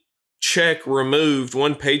one paycheck removed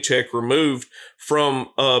from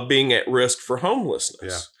being at risk for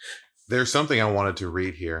homelessness. Yeah. There's something I wanted to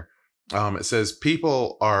read here. It says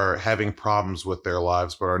people are having problems with their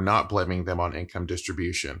lives, but are not blaming them on income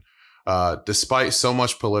distribution. Despite so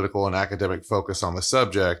much political and academic focus on the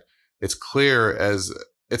subject, it's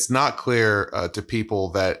not clear to people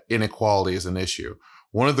that inequality is an issue.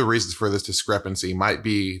 One of the reasons for this discrepancy might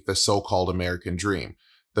be the so-called American dream.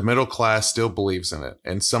 The middle class still believes in it,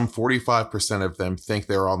 and some 45% of them think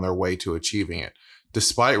they're on their way to achieving it.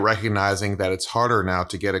 Despite recognizing that it's harder now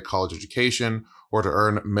to get a college education or to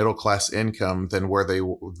earn middle-class income than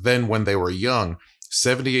when they were young,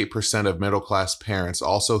 78% of middle-class parents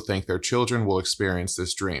also think their children will experience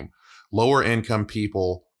this dream. Lower-income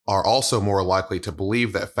people are also more likely to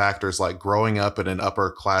believe that factors like growing up in an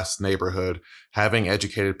upper-class neighborhood, having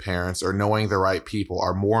educated parents, or knowing the right people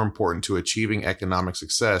are more important to achieving economic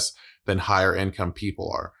success than higher-income people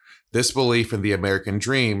are. This belief in the American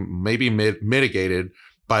dream may be mitigated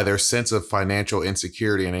by their sense of financial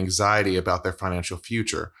insecurity and anxiety about their financial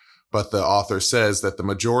future. But the author says that the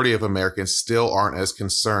majority of Americans still aren't as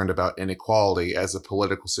concerned about inequality as the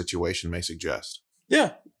political situation may suggest.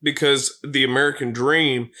 Yeah, because the American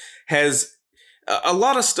dream has a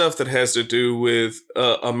lot of stuff that has to do with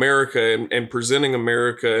America and presenting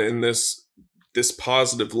America in this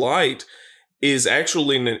positive light is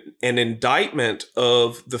actually an indictment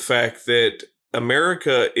of the fact that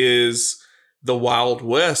America is the Wild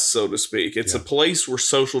West, so to speak. It's a place where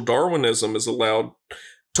social Darwinism is allowed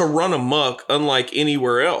to run amok, unlike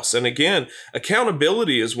anywhere else. And again,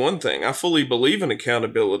 accountability is one thing. I fully believe in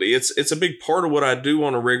accountability. It's a big part of what I do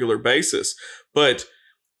on a regular basis. But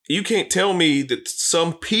you can't tell me that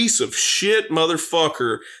some piece of shit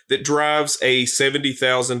motherfucker that drives a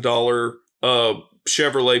 $70,000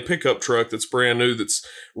 Chevrolet pickup truck that's brand new, that's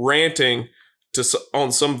ranting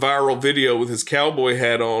on some viral video with his cowboy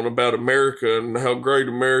hat on about America and how great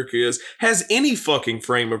America is, has any fucking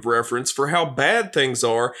frame of reference for how bad things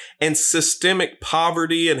are and systemic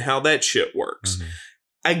poverty and how that shit works. Mm-hmm.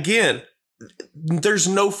 Again, there's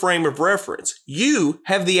no frame of reference. You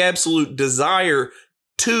have the absolute desire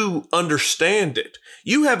to understand it.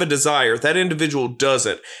 You have a desire, that individual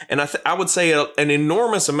doesn't. And I would say an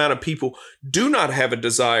enormous amount of people do not have a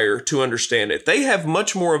desire to understand it. They have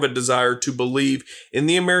much more of a desire to believe in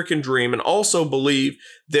the American dream and also believe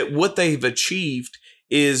that what they've achieved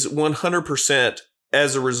is 100%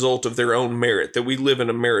 as a result of their own merit, that we live in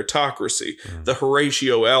a meritocracy, the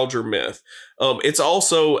Horatio Alger myth. It's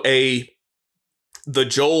also the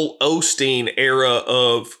Joel Osteen era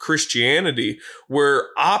of Christianity, where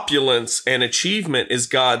opulence and achievement is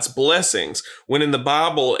God's blessings. When in the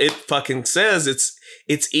Bible, it fucking says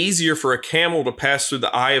it's easier for a camel to pass through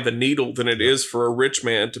the eye of a needle than it is for a rich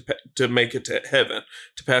man to make it to heaven,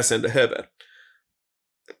 to pass into heaven.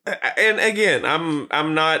 And again, I'm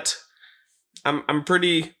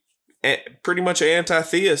pretty much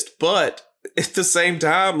anti-theist, but at the same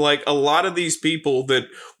time, like a lot of these people that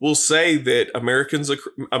will say that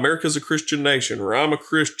America's a Christian nation, or I'm a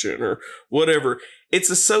Christian, or whatever, it's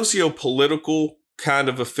a socio-political kind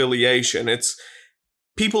of affiliation. It's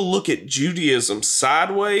people look at Judaism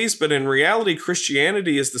sideways, but in reality,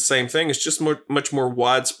 Christianity is the same thing. It's just much more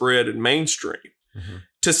widespread and mainstream. Mm-hmm.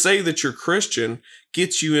 To say that you're Christian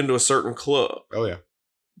gets you into a certain club. Oh, yeah.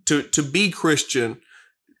 To be Christian,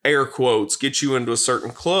 air quotes, gets you into a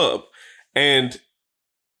certain club. And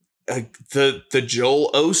the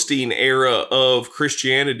Joel Osteen era of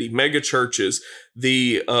Christianity, megachurches,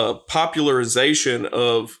 the popularization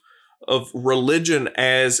of religion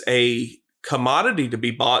as a commodity to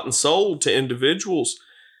be bought and sold to individuals,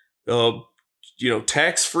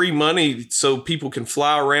 tax-free money so people can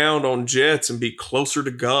fly around on jets and be closer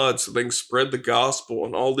to God so they can spread the gospel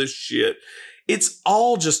and all this shit. It's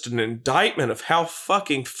all just an indictment of how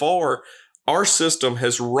fucking far our system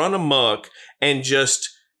has run amok and just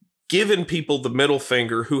given people the middle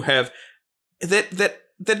finger who have that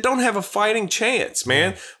don't have a fighting chance,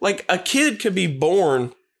 man. Like a kid could be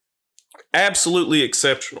born absolutely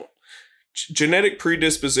exceptional. Genetic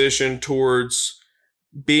predisposition towards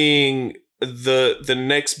being the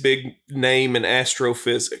next big name in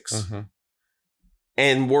astrophysics,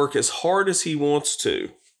 and work as hard as he wants to,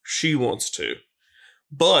 she wants to.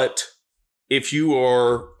 But if you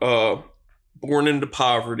are born into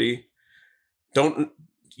poverty,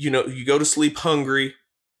 you go to sleep hungry,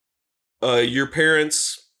 your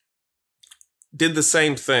parents did the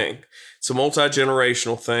same thing. It's a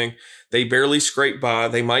multi-generational thing. They barely scrape by.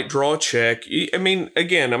 They might draw a check. I mean,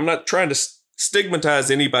 again, I'm not trying to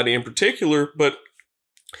stigmatize anybody in particular, but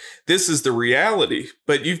this is the reality.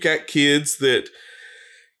 But you've got kids that,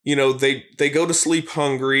 they go to sleep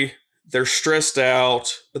hungry. They're stressed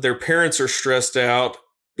out. Their parents are stressed out.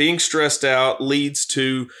 Being stressed out leads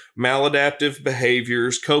to maladaptive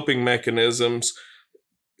behaviors, coping mechanisms.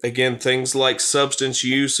 Again, things like substance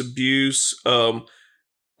use, abuse,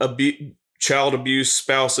 child abuse,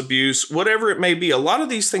 spouse abuse, whatever it may be. A lot of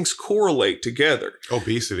these things correlate together.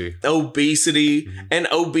 Obesity. And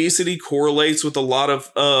obesity correlates with a lot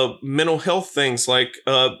of mental health things like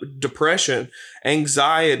depression,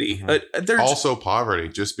 anxiety. Also poverty,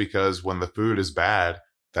 just because when the food is bad,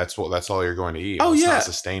 that's all you're going to eat. Oh, it's yeah. not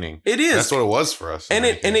sustaining. It is. That's what it was for us. And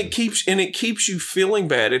it keeps you feeling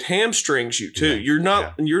bad. It hamstrings you too.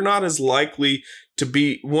 Yeah. You're not as likely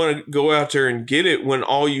to want to go out there and get it when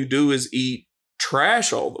all you do is eat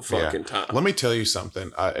trash all the fucking time. Let me tell you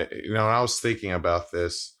something. I was thinking about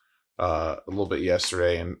this a little bit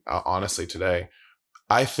yesterday, and honestly today,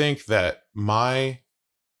 I think that in my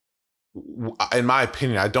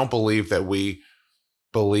opinion, I don't believe that we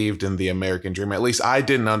believed in the American dream. At least I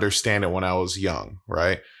didn't understand it when I was young,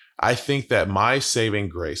 right? I think that my saving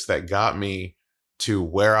grace that got me to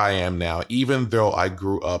where I am now, even though I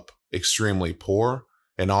grew up extremely poor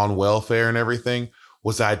and on welfare and everything,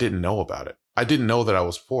 was that I didn't know about it. I didn't know that I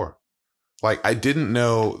was poor. Like, I didn't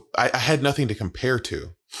know, I had nothing to compare to.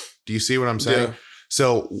 Do you see what I'm saying? Yeah.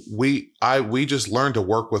 So we just learned to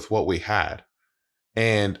work with what we had.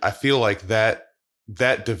 And I feel like that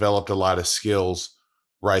developed a lot of skills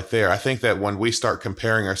right there. I think that when we start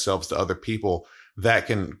comparing ourselves to other people, that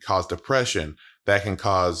can cause depression. That can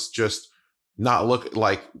cause just not look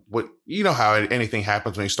like what, how anything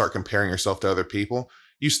happens when you start comparing yourself to other people.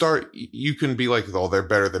 You can be like, oh, they're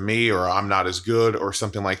better than me, or I'm not as good, or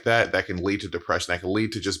something like that. That can lead to depression. That can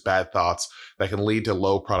lead to just bad thoughts. That can lead to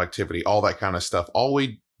low productivity, all that kind of stuff.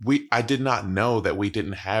 I did not know that we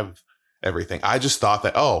didn't have everything. I just thought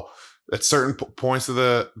that, at certain points of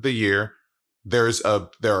the year, there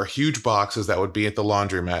are huge boxes that would be at the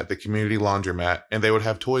laundromat, the community laundromat, and they would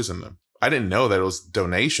have toys in them. I didn't know that it was a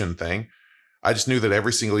donation thing. I just knew that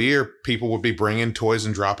every single year people would be bringing toys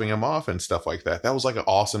and dropping them off and stuff like that. That was like an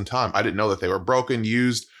awesome time. I didn't know that they were broken,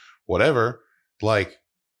 used, whatever.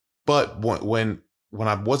 But when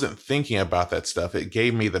I wasn't thinking about that stuff, it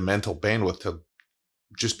gave me the mental bandwidth to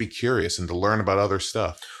just be curious and to learn about other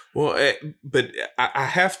stuff. Well, but I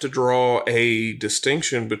have to draw a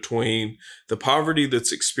distinction between the poverty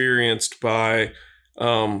that's experienced by,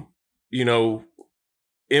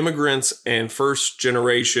 immigrants and first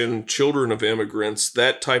generation children of immigrants.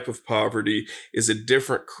 That type of poverty is a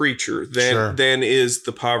different creature than is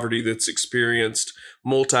the poverty that's experienced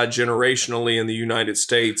multi-generationally in the United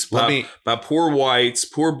States by poor whites,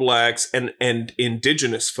 poor blacks, and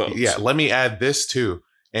indigenous folks. Yeah, let me add this too.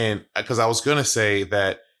 And because I was going to say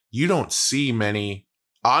that you don't see many,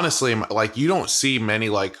 honestly, like you don't see many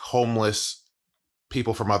like homeless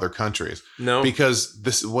people from other countries. No, because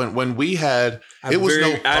this when we had it was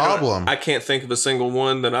no problem. I can't think of a single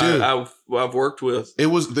one that I've worked with. There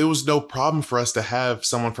was no problem for us to have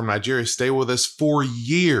someone from Nigeria stay with us for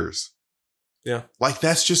years. Yeah, like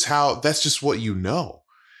that's just what you know.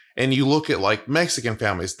 And you look at like Mexican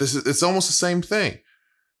families. It's almost the same thing.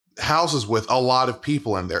 Houses with a lot of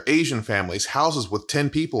people in there. Asian families, houses with 10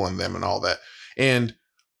 people in them, and all that. And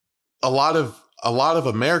a lot of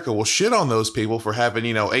America will shit on those people for having,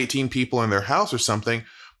 18 people in their house or something,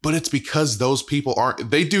 but it's because those people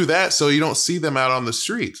they do that so you don't see them out on the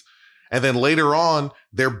streets. And then later on,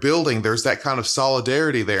 there's that kind of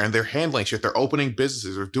solidarity there, and they're handling shit. They're opening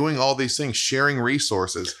businesses, they're doing all these things, sharing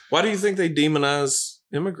resources. Why do you think they demonize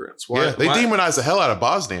immigrants? Why demonize the hell out of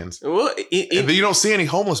Bosnians. Well, you don't see any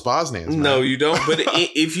homeless Bosnians. Man. No, you don't. But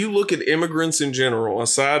if you look at immigrants in general,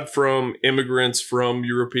 aside from immigrants from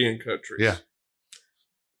European countries, yeah.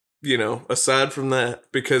 Aside from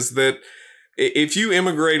that, because if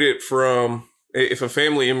a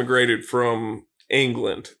family immigrated from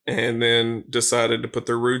England and then decided to put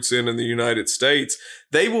their roots in the United States,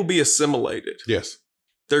 they will be assimilated. Yes.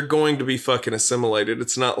 They're going to be fucking assimilated.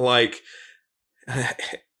 It's not like,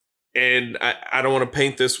 and I don't want to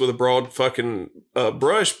paint this with a broad fucking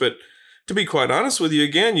brush, but to be quite honest with you,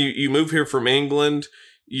 again, you move here from England.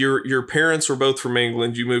 Your parents were both from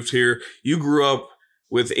England. You moved here. You grew up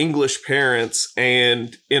with English parents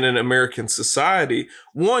and in an American society.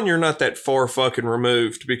 One, you're not that far fucking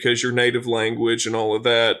removed because your native language and all of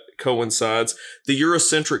that coincides. The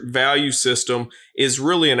Eurocentric value system is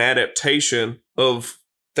really an adaptation of,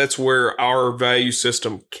 that's where our value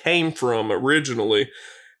system came from originally.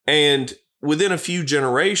 And within a few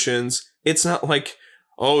generations, it's not like,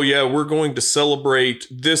 oh yeah, we're going to celebrate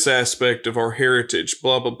this aspect of our heritage,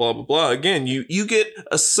 blah, blah, blah, blah, blah. Again, you get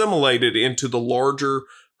assimilated into the larger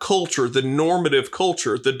culture, the normative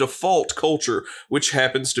culture, the default culture, which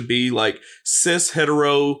happens to be like cis,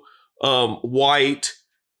 hetero, white,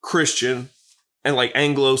 Christian, and like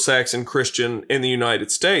Anglo-Saxon Christian in the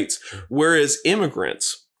United States. Whereas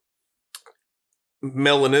immigrants,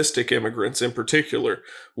 melanistic immigrants in particular,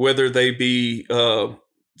 whether they be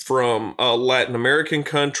from a Latin American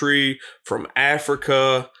country, from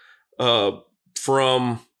Africa,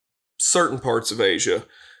 from certain parts of Asia,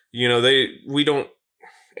 we don't,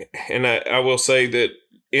 and I will say that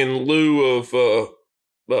in lieu of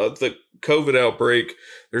the COVID outbreak,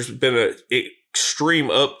 there's been an extreme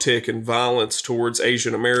uptick in violence towards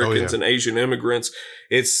Asian Americans and Asian immigrants.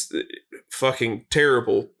 It's fucking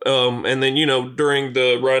terrible. And then, during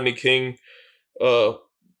the Rodney King,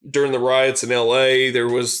 during the riots in LA, there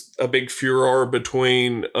was a big furor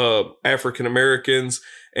between African Americans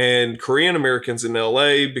and Korean Americans in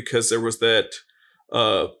LA because there was that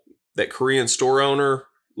Korean store owner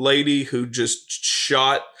lady who just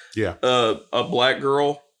shot a black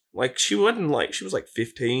girl. Like she was like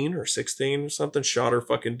 15 or 16 or something, shot her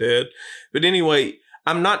fucking dead. But anyway,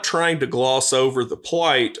 I'm not trying to gloss over the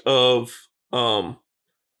plight of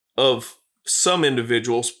some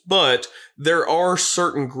individuals, but there are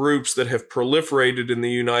certain groups that have proliferated in the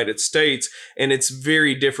United States, and it's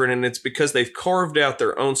very different, and it's because they've carved out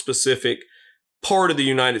their own specific part of the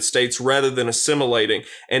United States rather than assimilating.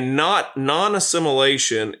 And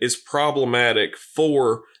non-assimilation is problematic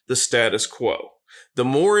for the status quo. The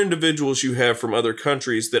more individuals you have from other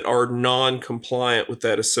countries that are non-compliant with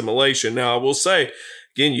that assimilation. Now, I will say,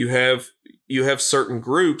 again, you have certain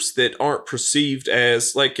groups that aren't perceived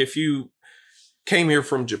as, like, if you came here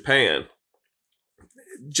from Japan,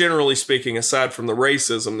 generally speaking, aside from the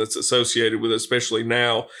racism that's associated with it, especially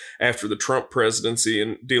now after the Trump presidency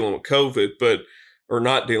and dealing with COVID, or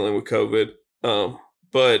not dealing with COVID,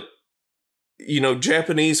 but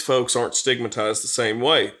Japanese folks aren't stigmatized the same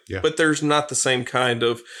way, but there's not the same kind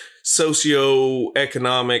of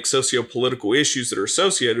socioeconomic, sociopolitical issues that are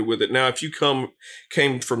associated with it. Now, if you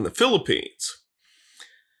came from the Philippines,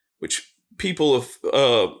 which people of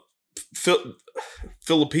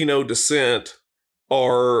Filipino descent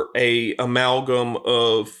are a amalgam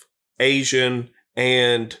of Asian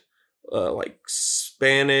and like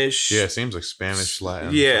Spanish. Yeah, it seems like Spanish,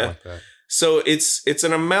 Latin. Yeah. Like that. So it's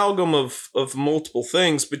an amalgam of multiple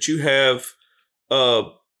things, but you have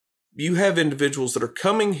individuals that are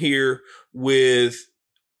coming here with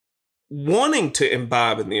wanting to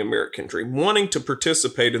imbibe in the American dream, wanting to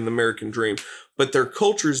participate in the American dream, but their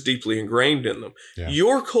culture is deeply ingrained in them. Yeah.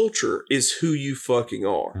 Your culture is who you fucking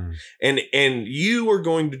are. And you are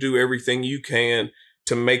going to do everything you can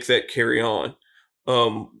to make that carry on.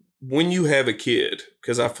 When you have a kid,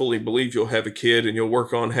 because I fully believe you'll have a kid and you'll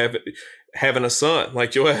work on having a son.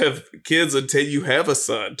 Like you'll have kids until you have a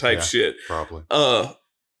son type shit. Probably.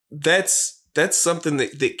 That's something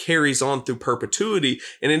that carries on through perpetuity,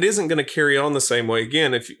 and it isn't going to carry on the same way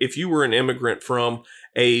again. If you were an immigrant from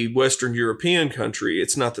a Western European country,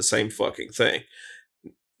 it's not the same fucking thing.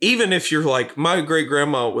 Even if you're like, my great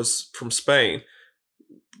grandma was from Spain,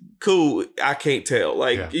 cool, I can't tell.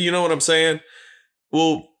 Like, you know what I'm saying?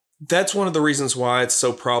 Well, that's one of the reasons why it's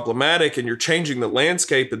so problematic, and you're changing the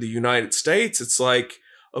landscape of the United States. It's like,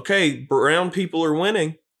 okay, brown people are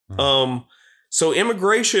winning. Mm-hmm. So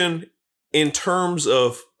immigration, in terms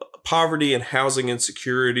of poverty and housing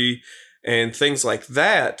insecurity and things like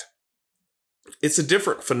that, it's a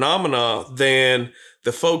different phenomena than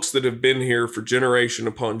the folks that have been here for generation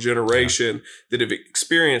upon generation that have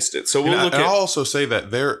experienced it. So I'll also say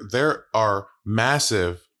that there are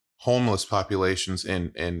massive homeless populations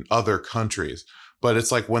in other countries, but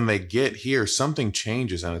it's like when they get here, something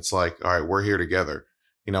changes, and it's like, all right, we're here together.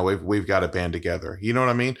 You know, we've got to band together. You know what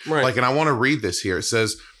I mean? Right. Like, and I want to read this here. It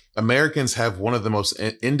says, Americans have one of the most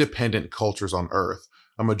independent cultures on earth.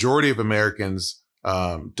 A majority of Americans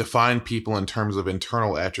define people in terms of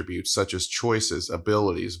internal attributes such as choices,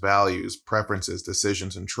 abilities, values, preferences,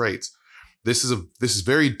 decisions, and traits. This is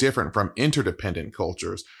very different from interdependent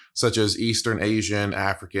cultures such as Eastern Asian,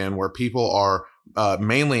 African, where people are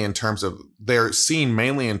they're seen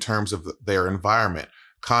mainly in terms of their environment,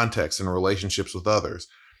 context, and relationships with others.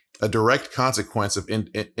 A direct consequence of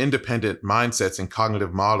independent mindsets and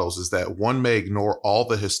cognitive models is that one may ignore all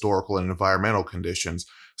the historical and environmental conditions,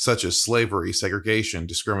 such as slavery, segregation,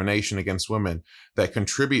 discrimination against women, that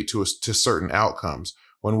contribute to certain outcomes.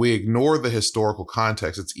 When we ignore the historical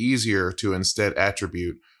context, it's easier to instead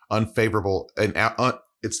attribute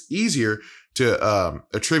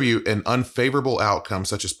attribute an unfavorable outcome,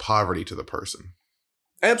 such as poverty, to the person.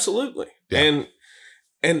 Absolutely. Yeah.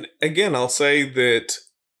 And again, I'll say that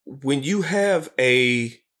when you have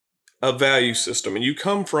a value system and you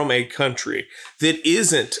come from a country that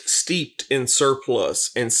isn't steeped in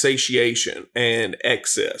surplus and satiation and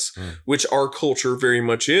excess, which our culture very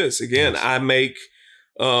much is. Again, yes. I make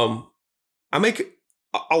a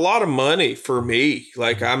lot of money for me.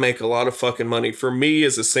 Like I make a lot of fucking money for me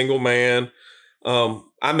as a single man.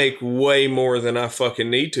 I make way more than I fucking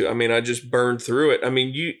need to. I mean, I just burned through it. I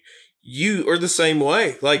mean, you are the same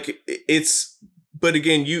way. Like but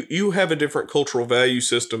again, you have a different cultural value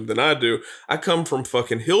system than I do. I come from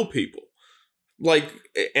fucking hill people. Like,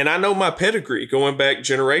 and I know my pedigree going back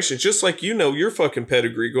generations, just like you know your fucking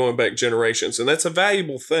pedigree going back generations. And that's a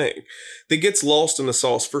valuable thing that gets lost in the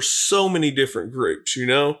sauce for so many different groups, you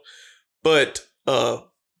know? But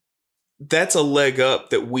that's a leg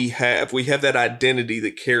up that we have. We have that identity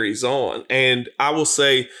that carries on. And I will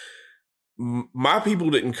say, my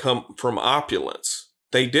people didn't come from opulence.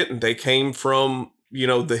 They didn't. They came from, you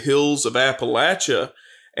know, the hills of Appalachia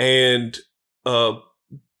and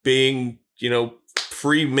being, you know,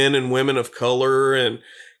 free men and women of color and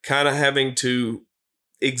kind of having to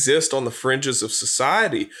exist on the fringes of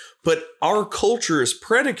society. But our culture is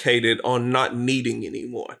predicated on not needing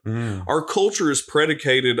anyone. Our culture is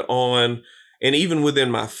predicated on, and even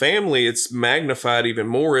within my family, it's magnified even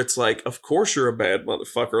more. It's like, of course you're a bad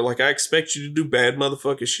motherfucker. Like, I expect you to do bad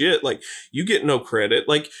motherfucker shit. Like, you get no credit.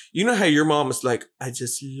 Like, you know how your mom is like, I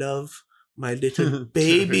just love my little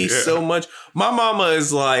baby so much. My mama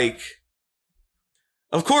is like,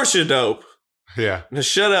 of course you're dope. Yeah. Now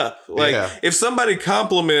shut up. Like, if somebody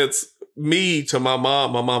compliments me to my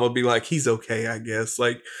mom would be like, he's okay, I guess.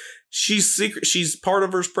 Like, she's part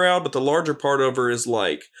of her's proud, but the larger part of her is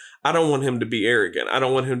like, I don't want him to be arrogant. I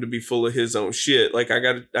don't want him to be full of his own shit. Like, I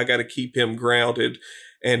gotta keep him grounded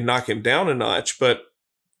and knock him down a notch. But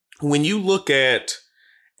when you look at,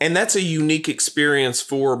 and that's a unique experience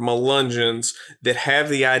for Melungeons that have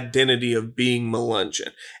the identity of being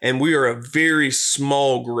Melungeon. And we are a very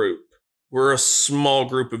small group. We're a small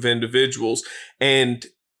group of individuals. And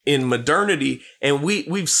in modernity, and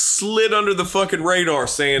we've slid under the fucking radar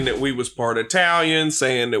saying that we was part Italian,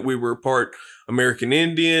 saying that we were part American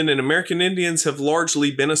Indian, and American Indians have largely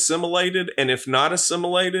been assimilated, and if not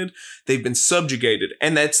assimilated, they've been subjugated.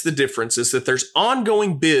 And that's the difference, is that there's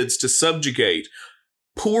ongoing bids to subjugate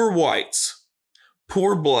poor whites,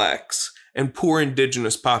 poor blacks, and poor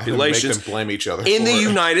indigenous populations. Make them blame each other in the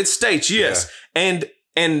United States, yes. Yeah.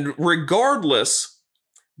 And regardless,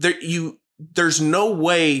 there's no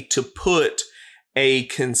way to put a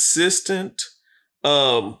consistent,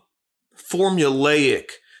 formulaic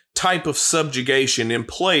type of subjugation in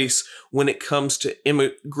place when it comes to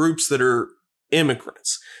groups that are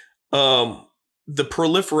immigrants. The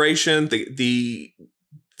proliferation, the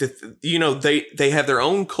They have their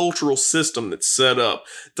own cultural system that's set up.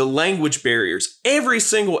 The language barriers, every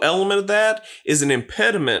single element of that is an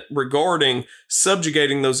impediment regarding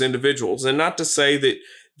subjugating those individuals. And not to say that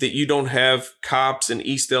you don't have cops in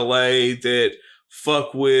East LA that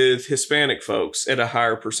fuck with Hispanic folks at a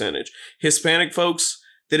higher percentage. Hispanic folks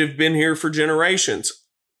that have been here for generations.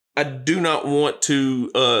 I do not want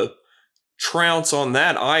to trounce on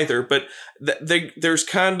that either, but there's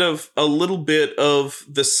kind of a little bit of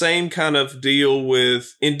the same kind of deal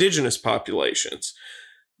with indigenous populations.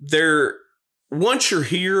 Once you're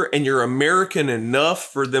here and you're American enough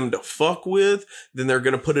for them to fuck with, then they're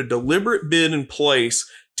going to put a deliberate bid in place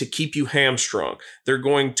to keep you hamstrung. They're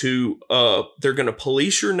going to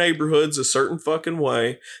police your neighborhoods a certain fucking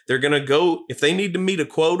way. They're going to go, if they need to meet a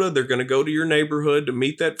quota, they're going to go to your neighborhood to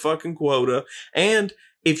meet that fucking quota. And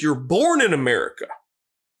if you're born in America,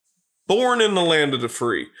 born in the land of the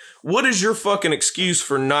free, what is your fucking excuse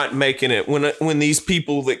for not making it when these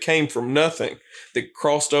people that came from nothing, that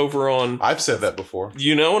crossed over on... I've said that before.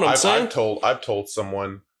 You know what I'm saying? I've told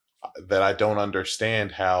someone that I don't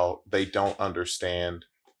understand how they don't understand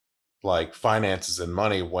like finances and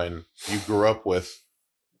money when you grew up with,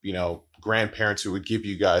 grandparents who would give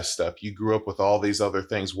you guys stuff. You grew up with all these other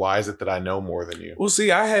things. Why is it that I know more than you? Well,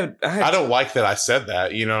 see, I don't like that I said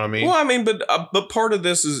that. You know what I mean? Well, I mean, but part of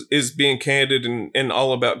this is being candid and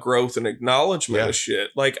all about growth and acknowledgement of shit.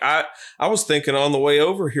 Like I was thinking on the way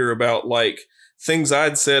over here about like things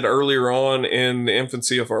I'd said earlier on in the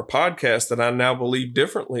infancy of our podcast that I now believe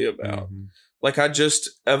differently about. Mm-hmm. Like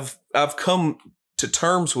I've come to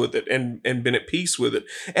terms with it and been at peace with it.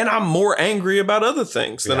 And I'm more angry about other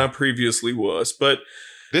things than I previously was. But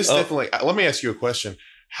this definitely, let me ask you a question.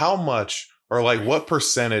 How much or like what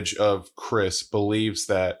percentage of Chris believes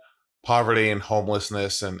that poverty and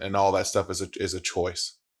homelessness and all that stuff is a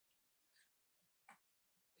choice?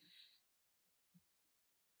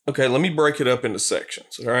 Okay, let me break it up into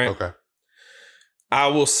sections. All right. Okay. I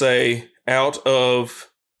will say out of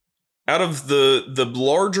the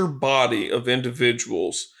larger body of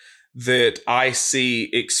individuals that I see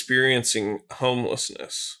experiencing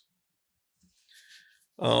homelessness,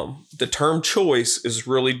 the term choice is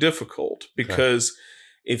really difficult because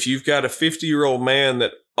if you've got a 50-year-old man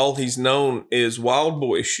that all he's known is wild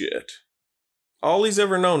boy shit, all he's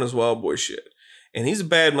ever known is wild boy shit, and he's a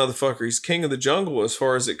bad motherfucker. He's king of the jungle as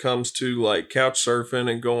far as it comes to like couch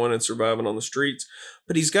surfing and going and surviving on the streets,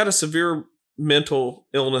 but he's got a severe mental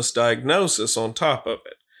illness diagnosis on top of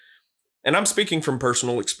it. And I'm speaking from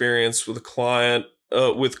personal experience with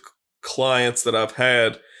with clients that I've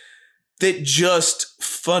had that just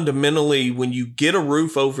fundamentally, when you get a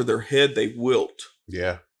roof over their head, they wilt.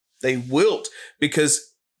 Yeah. They wilt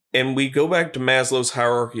because, and we go back to Maslow's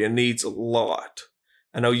hierarchy of needs a lot.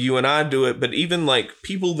 I know you and I do it, but even like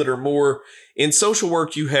people that are more in social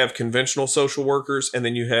work, you have conventional social workers, and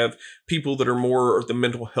then you have people that are more the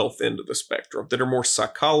mental health end of the spectrum, that are more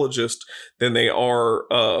psychologists than they are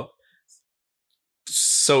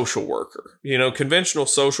social worker. Conventional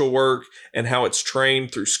social work and how it's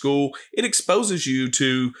trained through school, it exposes you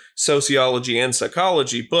to sociology and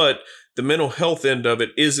psychology, but the mental health end of it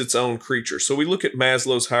is its own creature. So we look at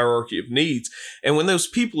Maslow's hierarchy of needs, and when those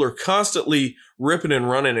people are constantly ripping and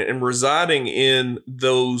running and residing in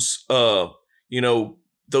those,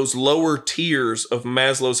 those lower tiers of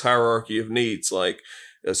Maslow's hierarchy of needs, like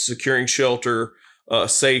securing shelter,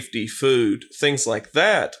 safety, food, things like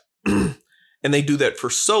that, and they do that for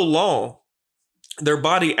so long, their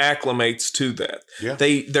body acclimates to that. Yeah.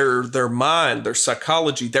 Their mind, their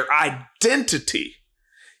psychology, their identity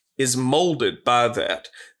is molded by that.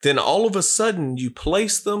 Then all of a sudden you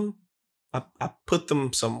place them, I put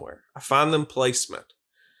them somewhere. I find them placement.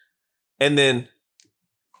 And then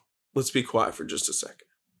let's be quiet for just a second.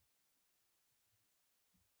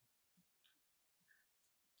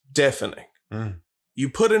 Deafening. You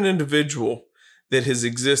put an individual that has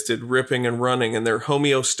existed ripping and running, and their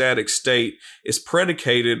homeostatic state is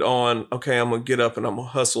predicated on, okay, I'm going to get up and I'm going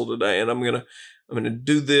to hustle today, and I'm going to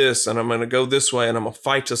do this, and I'm going to go this way, and I'm going to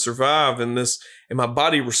fight to survive, and my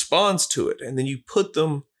body responds to it. And then you put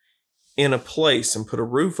them in a place and put a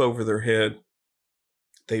roof over their head.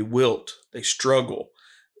 They wilt, they struggle,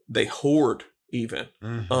 they hoard even.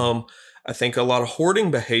 Mm-hmm. I think a lot of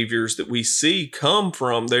hoarding behaviors that we see come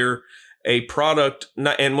from they're a product,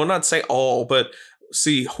 and we'll not say all, but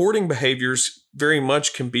see, hoarding behaviors very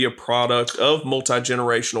much can be a product of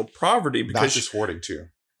multi-generational poverty. Because not just hoarding too.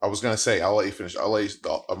 I was going to say, I'll let you finish. I was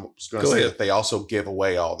going to say that they also give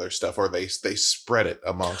away all their stuff, or they spread it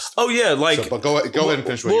amongst. Oh yeah, like. So, but go ahead and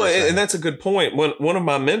finish what you were saying. And that's a good point. One of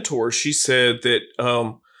my mentors, she said that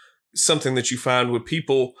something that you find with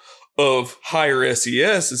people of higher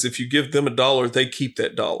SES is if you give them $1, they keep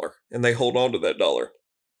that dollar and they hold on to that dollar.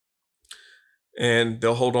 And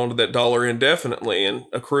they'll hold on to that dollar indefinitely and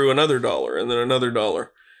accrue another dollar and then another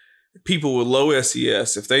dollar. People with low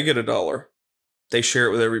SES, if they get $1, they share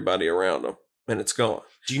it with everybody around them and it's gone.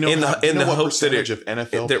 Do you know, what percentage of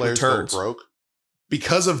NFL players go broke?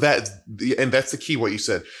 Because of that, and that's the key, what you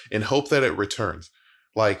said, in hope that it returns.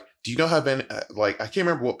 Like, do you know how I can't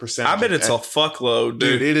remember what percentage. I bet it's a fuckload,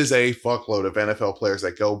 dude. It is a fuckload of NFL players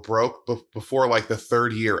that go broke before like the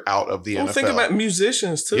third year out of the NFL. Think about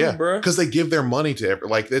musicians too, bro. Because they give their money to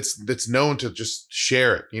it's known to just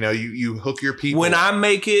share it. You know, you hook your people. When I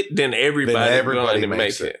make it, then everybody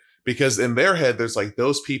makes it. Because in their head, there's like,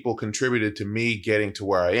 those people contributed to me getting to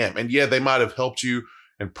where I am. And yeah, they might have helped you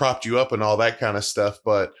and propped you up and all that kind of stuff,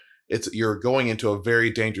 but you're going into a very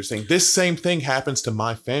dangerous thing. This same thing happens to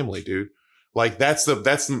my family, dude. Like that's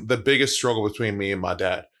the biggest struggle between me and my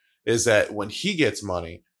dad, is that when he gets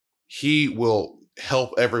money, he will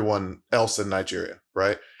help everyone else in Nigeria,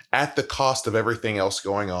 right? At the cost of everything else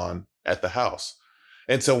going on at the house.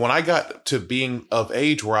 And so when I got to being of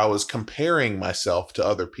age where I was comparing myself to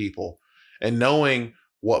other people and knowing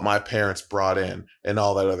what my parents brought in and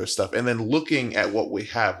all that other stuff, and then looking at what we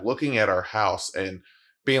have, looking at our house and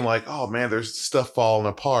being like, oh man, there's stuff falling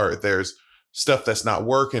apart. There's stuff that's not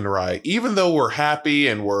working right. Even though we're happy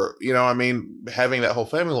and we're, having that whole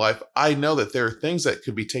family life, I know that there are things that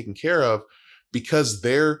could be taken care of because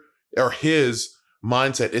his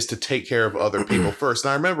mindset is to take care of other people first.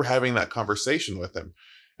 And I remember having that conversation with him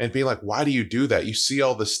and being like, why do you do that? You see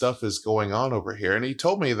all this stuff is going on over here. And he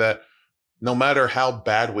told me that no matter how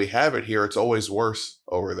bad we have it here, it's always worse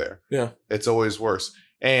over there. Yeah. It's always worse.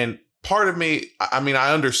 And part of me, I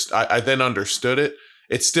then understood it.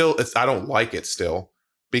 I don't like it still,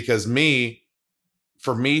 because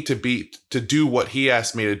for me to do what he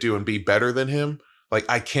asked me to do and be better than him, like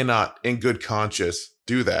I cannot in good conscience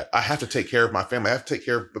do that. I have to take care of my family. I have to take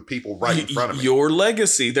care of the people right in front of me. Your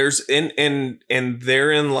legacy, and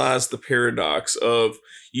therein lies the paradox of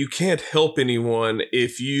you can't help anyone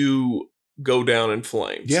if you go down in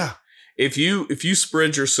flames. Yeah. If you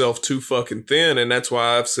spread yourself too fucking thin, and that's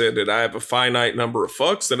why I've said that I have a finite number of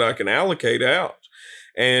fucks that I can allocate out.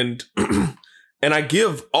 And and I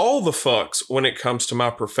give all the fucks when it comes to my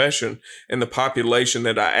profession and the population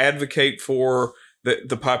that I advocate for,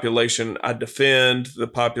 the population I defend, the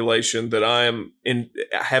population that I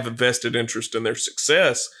have a vested interest in their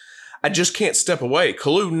success. I just can't step away.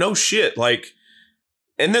 Kalu, no shit. Like,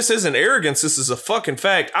 and this isn't arrogance. This is a fucking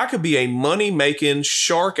fact. I could be a money-making,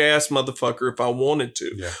 shark-ass motherfucker if I wanted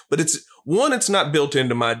to. Yeah. But it's not built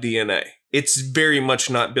into my DNA. It's very much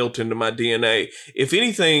not built into my DNA. If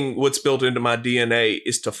anything, what's built into my DNA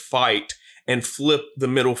is to fight and flip the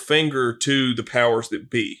middle finger to the powers that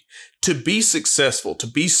be. To be successful, to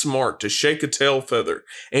be smart, to shake a tail feather,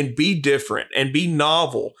 and be different, and be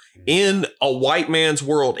novel in a white man's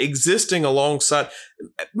world, existing alongside.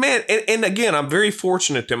 Man, and again, I'm very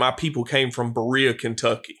fortunate that my people came from Berea,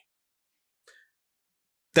 Kentucky.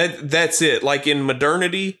 That's it. Like in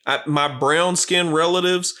modernity, my brown skin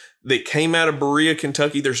relatives that came out of Berea,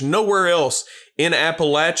 Kentucky, there's nowhere else in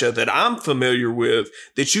Appalachia that I'm familiar with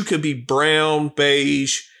that you could be brown,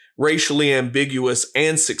 beige, racially ambiguous,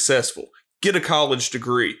 and successful. Get a college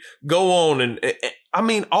degree. Go on and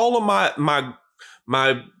all of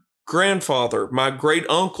my grandfather, my great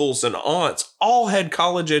uncles and aunts all had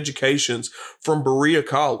college educations from Berea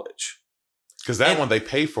College. Because one they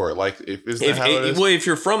pay for it. Like isn't that how it is? Well, if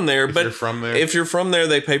you're from there, if you're from there,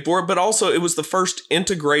 they pay for it. But also, it was the first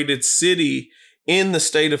integrated city in the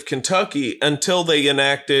state of Kentucky until they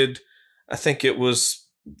enacted. I think it was.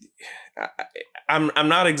 I'm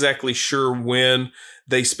not exactly sure when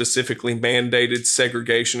they specifically mandated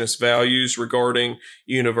segregationist values regarding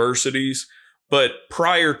universities, but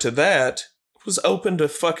prior to that, it was open to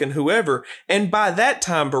fucking whoever. And by that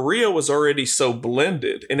time, Berea was already so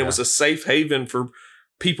blended, and it was a safe haven for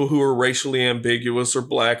people who are racially ambiguous or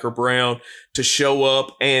black or brown to show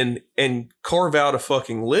up and carve out a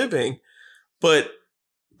fucking living. But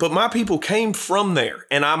my people came from there,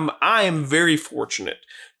 and I am very fortunate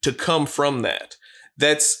to come from that.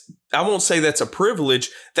 I won't say that's a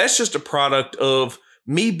privilege. That's just a product of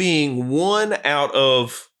me being one out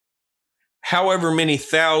of however many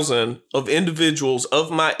thousand of individuals of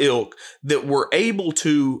my ilk that were able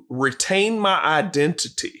to retain my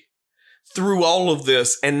identity through all of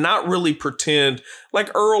this and not really pretend. Like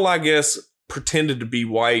Earl, I guess, pretended to be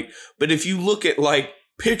white. But if you look at like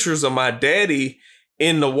pictures of my daddy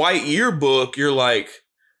in the white yearbook, you're like,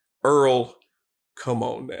 Earl come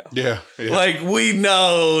on now. Yeah. Like, we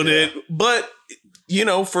know that, but, you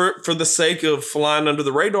know, for the sake of flying under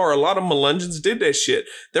the radar, a lot of Melungeons did that shit.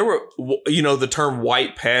 There were, you know, the term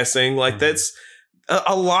white passing, like that's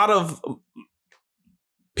a lot of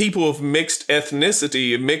people of mixed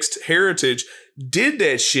ethnicity, mixed heritage did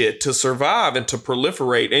that shit to survive and to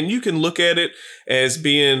proliferate. And you can look at it as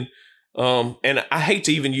being, and I hate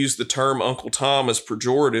to even use the term Uncle Tom as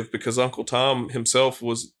pejorative because Uncle Tom himself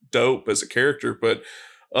was dope as a character, but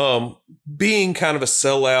being kind of a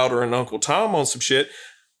sellout or an Uncle Tom on some shit.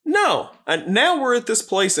 No, now we're at this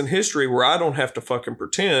place in history where I don't have to fucking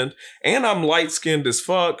pretend, and I'm light-skinned as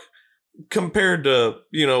fuck compared to,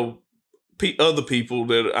 you know, other people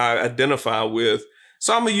that I identify with.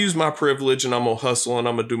 So I'm going to use my privilege and I'm going to hustle and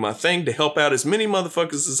I'm going to do my thing to help out as many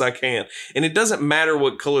motherfuckers as I can. And it doesn't matter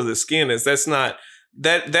what color the skin is. That's not,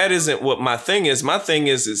 that isn't what my thing is. My thing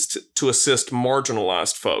is to assist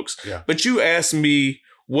marginalized folks. Yeah. But you asked me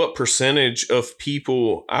what percentage of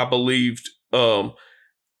people I believed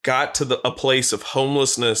got to a place of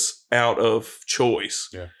homelessness out of choice.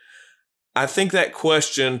 Yeah. I think that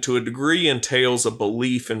question to a degree entails a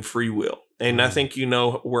belief in free will. And I think you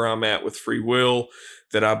know where I'm at with free will,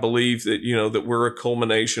 that I believe that, you know, that we're a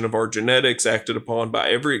culmination of our genetics acted upon by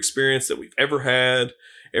every experience that we've ever had,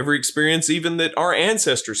 every experience even that our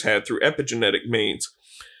ancestors had through epigenetic means.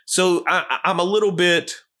 So I'm a little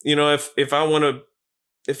bit, you know, if I want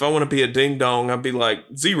to be a ding dong, I'd be like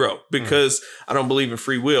 0 because I don't believe in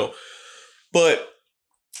free will. But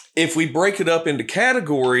if we break it up into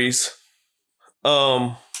categories,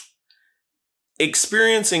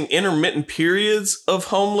 experiencing intermittent periods of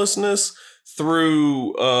homelessness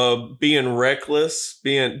through being reckless,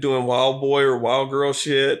 doing wild boy or wild girl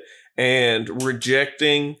shit, and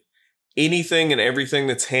rejecting anything and everything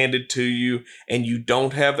that's handed to you, and you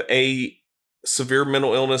don't have a severe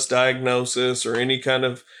mental illness diagnosis or any kind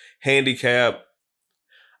of handicap,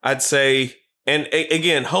 I'd say. And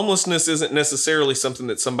again, homelessness isn't necessarily something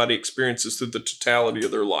that somebody experiences through the totality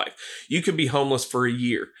of their life. You could be homeless for a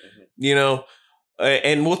year, you know,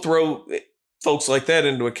 and we'll throw folks like that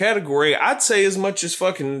into a category. I'd say as much as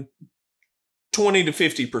fucking 20 to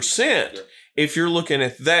 50% if you're looking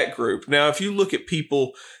at that group. Now, if you look at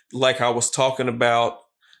people like I was talking about,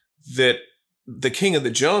 that the king of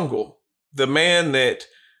the jungle, the man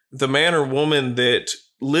or woman that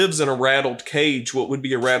lives in a rattled cage, what would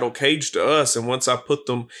be a rattled cage to us. And once I put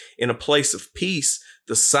them in a place of peace,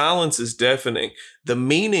 the silence is deafening. The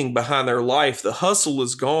meaning behind their life, the hustle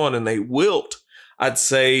is gone and they wilt. I'd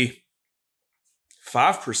say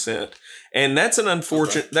 5%. And that's an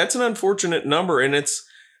unfortunate number. And it's,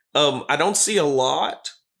 I don't see a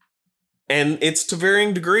lot, and it's to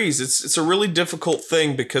varying degrees. It's a really difficult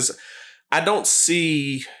thing because I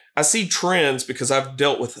see trends because I've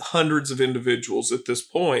dealt with hundreds of individuals at this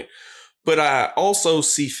point, but I also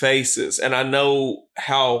see faces, and I know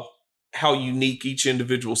how unique each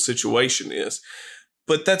individual situation is.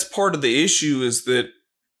 But that's part of the issue, is that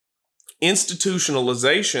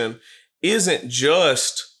institutionalization isn't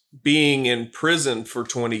just being in prison for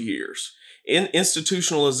 20 years.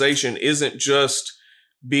 Institutionalization isn't just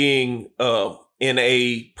being in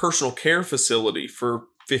a personal care facility for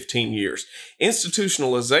 15 years.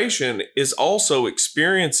 Institutionalization is also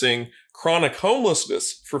experiencing chronic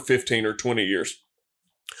homelessness for 15 or 20 years,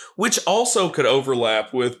 which also could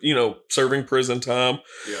overlap with, you know, serving prison time,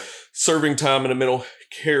 serving time in a mental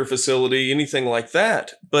care facility, anything like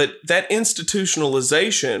that. But that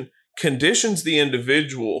institutionalization conditions the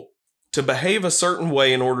individual to behave a certain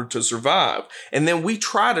way in order to survive. And then we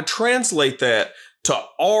try to translate that to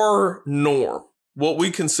our norm, what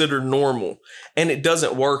we consider normal, and it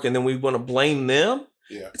doesn't work. And then we want to blame them.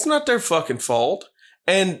 Yeah. It's not their fucking fault.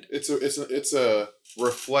 And it's a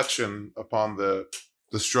reflection upon the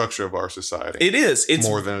structure of our society. It is. It's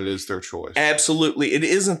more than it is their choice. Absolutely. It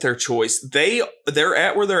isn't their choice. They're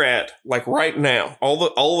at where they're at, like right now.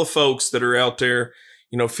 All the folks that are out there,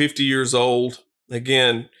 you know, 50 years old.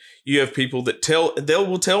 Again, you have people that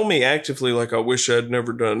will tell me actively, like, I wish I'd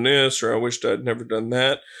never done this, or I wished I'd never done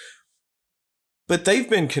that. But they've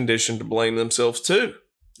been conditioned to blame themselves too.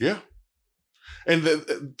 Yeah.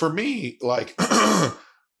 And for me, like,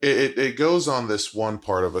 it goes on this one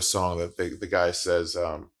part of a song that the guy says,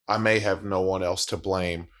 I may have no one else to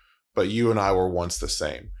blame, but you and I were once the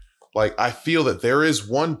same. Like, I feel that there is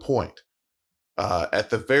one point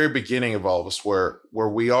at the very beginning of all of us where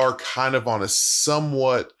we are kind of on a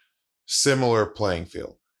somewhat similar playing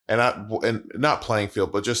field, and not playing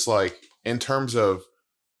field, but just like in terms of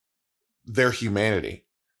their humanity,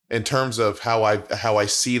 in terms of how I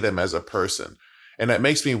see them as a person. And that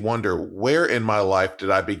makes me wonder, where in my life did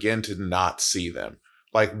I begin to not see them?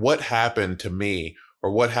 Like, what happened to me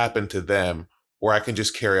or what happened to them where I can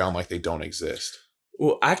just carry on like they don't exist?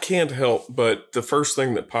 Well, I can't help but the first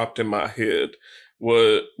thing that popped in my head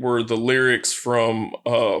were the lyrics from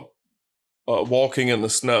Walking in the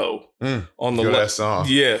Snow on the song.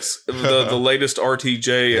 Yes, the latest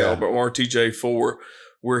RTJ album, RTJ4,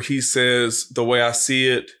 where he says, "The way I see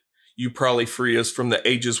it, you probably free us from the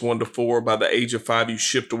ages 1 to 4. By the age of 5, you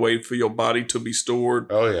shipped away for your body to be stored."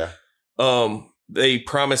 Oh yeah. They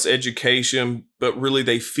promise education, but really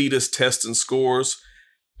they feed us tests and scores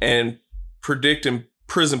and predicting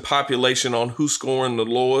prison population on who's scoring the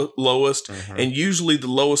lowest. Mm-hmm. And usually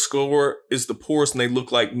the lowest score is the poorest and they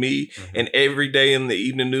look like me. Mm-hmm. And every day in the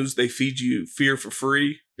evening news, they feed you fear for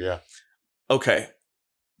free. Yeah. Okay.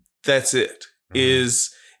 That's it. Mm-hmm.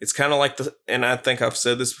 It's kind of like and I think I've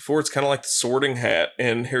said this before, it's kind of like the Sorting Hat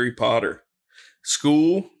in Harry Potter.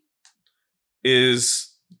 School is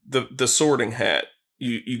the sorting hat.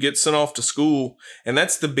 You get sent off to school, and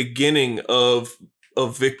that's the beginning of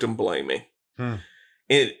victim blaming.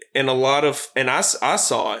 And a lot of, and I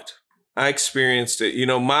saw it, I experienced it. You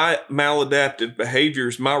know, my maladaptive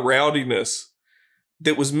behaviors, my rowdiness,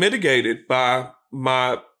 that was mitigated by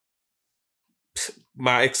my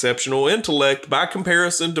exceptional intellect by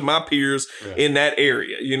comparison to my peers in that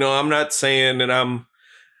area. You know, I'm not saying that I'm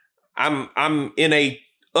in a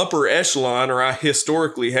upper echelon, or I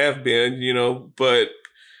historically have been, you know,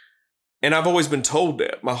 and I've always been told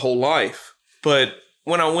that my whole life. But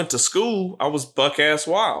when I went to school, I was buck-ass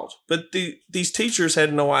wild. But these teachers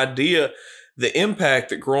had no idea the impact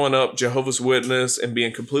that growing up Jehovah's Witness and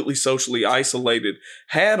being completely socially isolated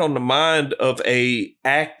had on the mind of a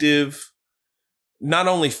active, not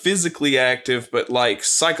only physically active, but like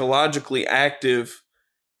psychologically active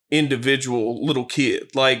individual little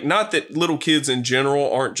kid. Like, not that little kids in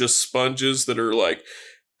general aren't just sponges that are like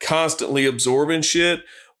constantly absorbing shit,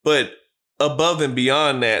 but above and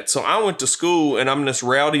beyond that. So I went to school and I'm this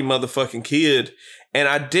rowdy motherfucking kid, and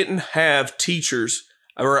I didn't have teachers,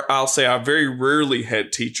 or I'll say I very rarely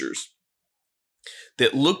had teachers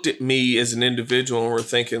that looked at me as an individual and were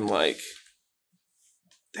thinking like,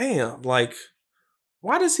 damn, like,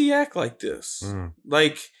 why does he act like this?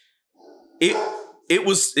 Like, it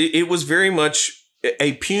was very much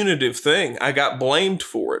a punitive thing. I got blamed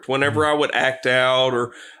for it. Whenever I would act out,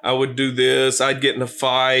 or I would do this, I'd get in a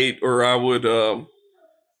fight, or I would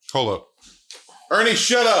hold up. Ernie,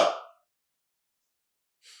 shut up.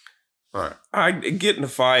 All right. I'd get in a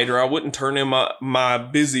fight, or I wouldn't turn in my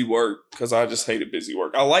busy work because I just hated busy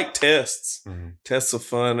work. I like tests. Tests are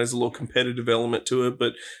fun. There's a little competitive element to it,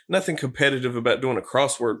 but nothing competitive about doing a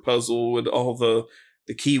crossword puzzle with all the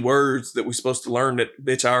key words that we're supposed to learn that,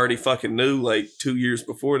 bitch, I already fucking knew like 2 years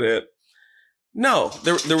before that. No,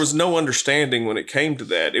 there was no understanding when it came to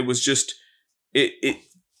that. It was just,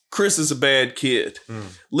 Chris is a bad kid.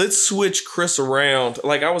 Let's switch Chris around.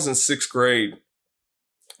 Like, I was in 6th grade,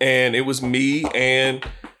 and it was me and...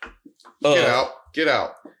 Get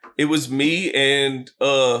out. It was me and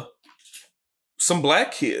some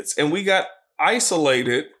black kids, and we got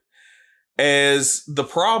isolated as the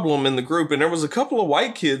problem in the group. And there was a couple of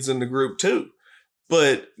white kids in the group too.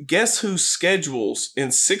 But guess whose schedules in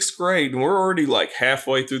 6th grade, and we're already like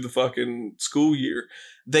halfway through the fucking school year,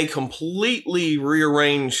 they completely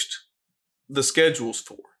rearranged the schedules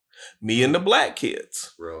for? Me and the black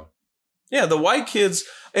kids. Really? Yeah, the white kids,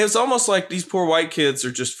 it's almost like these poor white kids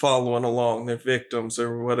are just following along. They're victims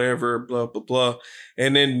or whatever, blah, blah, blah.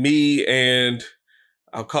 And then me and...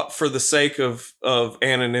 I'll call, for the sake of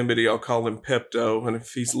anonymity, I'll call him Pepto. And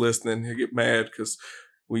if he's listening, he'll get mad because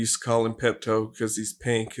we used to call him Pepto because he's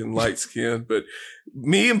pink and light skinned. But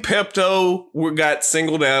me and Pepto got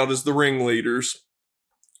singled out as the ringleaders,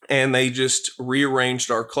 and they just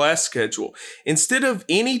rearranged our class schedule. Instead of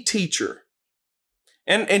any teacher,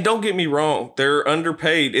 and don't get me wrong, they're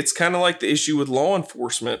underpaid. It's kind of like the issue with law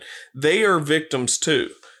enforcement. They are victims too.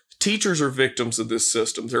 Teachers are victims of this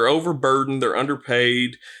system. They're overburdened. They're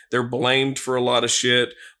underpaid. They're blamed for a lot of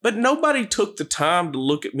shit. But nobody took the time to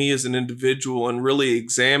look at me as an individual and really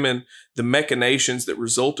examine the machinations that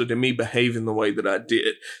resulted in me behaving the way that I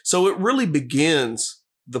did. So it really begins,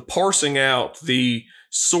 the parsing out, the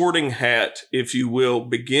sorting hat, if you will,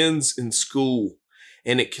 begins in school,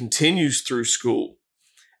 and it continues through school.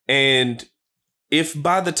 And if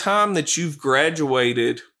by the time that you've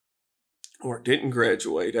graduated, or didn't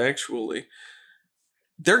graduate, actually,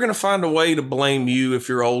 they're going to find a way to blame you if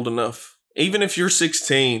you're old enough. Even if you're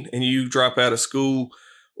 16 and you drop out of school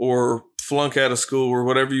or flunk out of school or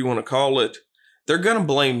whatever you want to call it, they're going to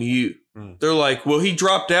blame you. They're like, well, he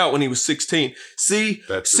dropped out when he was 16. See,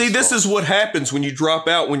 this is what happens when you drop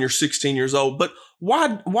out when you're 16 years old. But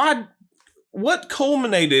What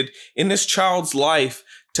culminated in this child's life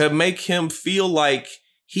to make him feel like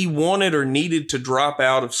he wanted or needed to drop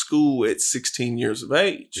out of school at 16 years of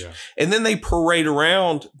age? Yeah. And then they parade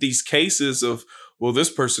around these cases of, well,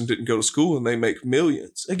 this person didn't go to school and they make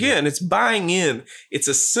millions. Again, it's buying in. It's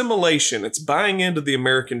assimilation. It's buying into the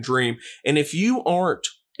American dream. And if you aren't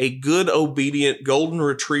a good, obedient, golden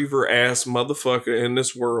retriever ass motherfucker in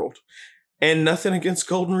this world, and nothing against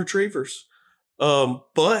golden retrievers,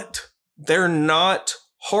 but they're not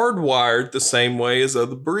hardwired the same way as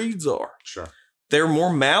other breeds are. Sure. They're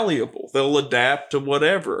more malleable. They'll adapt to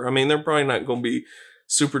whatever. I mean, they're probably not going to be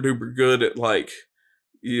super duper good at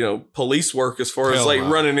police work as far as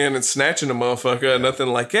running in and snatching a motherfucker and nothing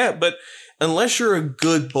like that. But unless you're a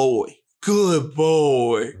good boy,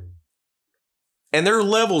 and there are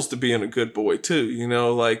levels to being a good boy too,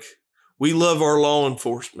 we love our law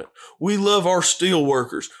enforcement. We love our steel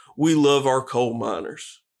workers. We love our coal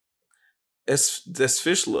miners. That's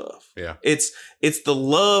fish love. Yeah. It's the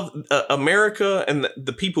love, America and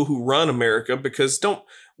the people who run America, because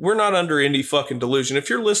we're not under any fucking delusion. If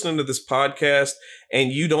you're listening to this podcast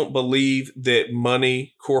and you don't believe that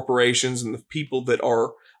money, corporations, and the people that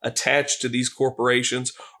are attached to these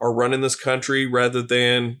corporations are running this country rather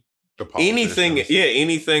than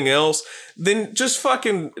anything else, then just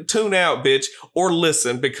fucking tune out, bitch, or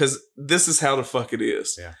listen, because this is how the fuck it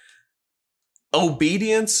is. Yeah.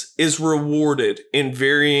 Obedience is rewarded in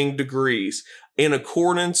varying degrees in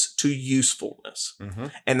accordance to usefulness. Mm-hmm.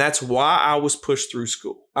 And that's why I was pushed through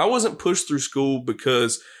school. I wasn't pushed through school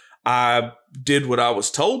because I did what I was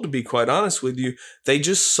told, to be quite honest with you. They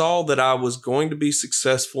just saw that I was going to be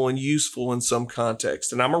successful and useful in some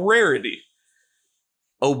context. And I'm a rarity.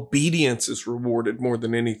 Obedience is rewarded more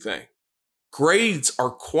than anything. Grades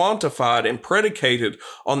are quantified and predicated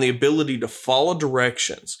on the ability to follow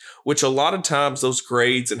directions, which a lot of times those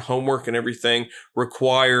grades and homework and everything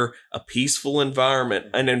require a peaceful environment,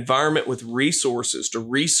 an environment with resources to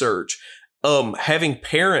research, having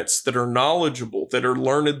parents that are knowledgeable, that are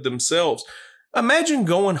learned themselves. Imagine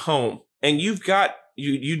going home and you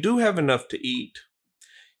do have enough to eat.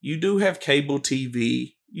 You do have cable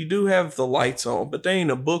TV. You do have the lights on, but there ain't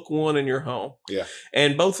a book one in your home. Yeah.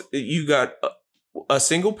 And you got a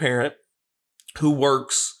single parent who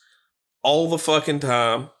works all the fucking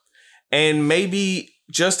time and maybe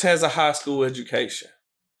just has a high school education.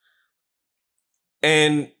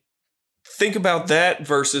 And think about that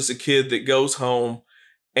versus a kid that goes home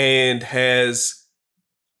and has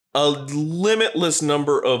a limitless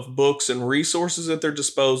number of books and resources at their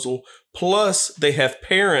disposal. Plus they have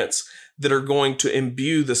parents that are going to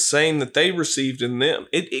imbue the same that they received in them.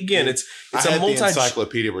 It's I had the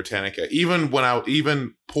Encyclopedia Britannica.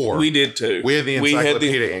 Even poor, we did too. We had the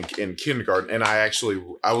Encyclopedia in kindergarten, and I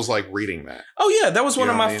was like reading that. Oh yeah, that was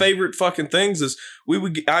one of my favorite fucking things. Is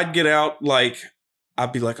I'd get out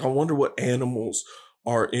I'd be like, I wonder what animals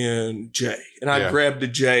are in J, and I'd grab the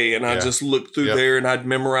J and I'd just look through there and I'd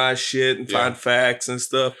memorize shit and find facts and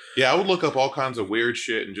stuff. Yeah, I would look up all kinds of weird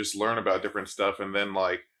shit and just learn about different stuff, and then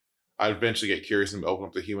I'd eventually get curious and open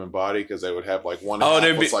up the human body because they would have one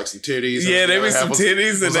half was some titties. Yeah, there'd be some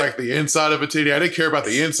titties. It was like the inside of a titty. I didn't care about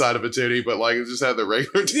the inside of a titty, but it just had the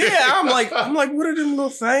regular titty. Yeah, I'm like, what are them little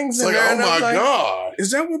things? It's oh my God. Is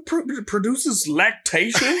that what produces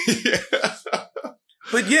lactation? Yeah.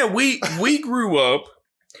 But yeah, we grew up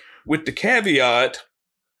with the caveat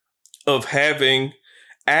of having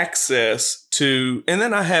access to, and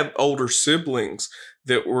then I have older siblings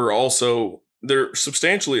that were also, they're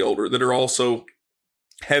substantially older, that are also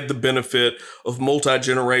had the benefit of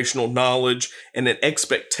multi-generational knowledge and an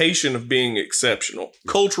expectation of being exceptional,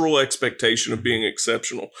 cultural expectation of being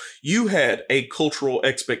exceptional. You had a cultural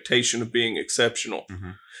expectation of being exceptional.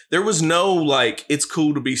 Mm-hmm. There was no it's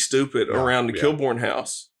cool to be stupid around the Kilbourne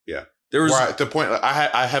house. Yeah. There was the point.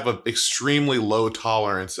 I have an extremely low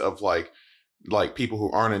tolerance of people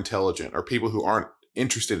who aren't intelligent or people who aren't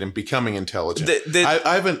interested in becoming intelligent.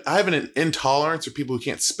 I have an intolerance for people who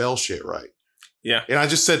can't spell shit right. Yeah. And I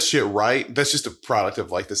just said shit right. That's just a product of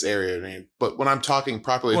this area. I mean, but when I'm talking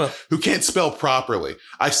properly, who can't spell properly,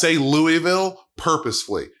 I say Louisville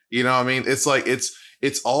purposefully. You know what I mean? It's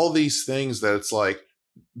it's all these things that it's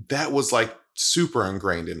that was super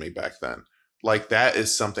ingrained in me back then. That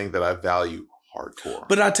is something that I value hardcore.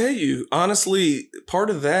 But I tell you, honestly, part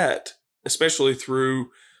of that, especially through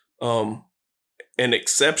an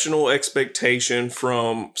exceptional expectation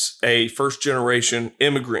from a first generation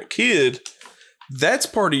immigrant kid, that's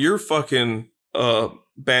part of your fucking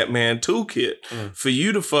Batman toolkit for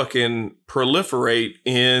you to fucking proliferate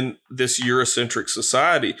in this Eurocentric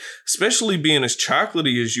society, especially being as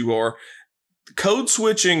chocolatey as you are. code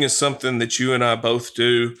switching is something that you and I both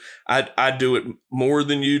do. I do it more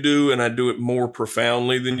than you do, and I do it more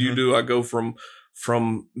profoundly than you do. I go from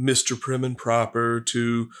Mr. Prim and Proper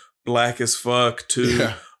to Black as Fuck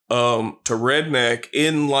to redneck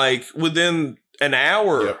in like within an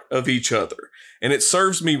hour of each other. And it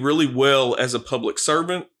serves me really well as a public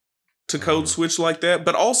servant to code switch like that.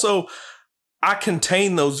 But also, I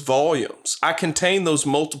contain those volumes. I contain those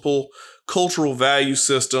multiple cultural value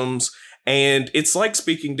systems. And it's like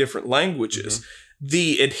speaking different languages.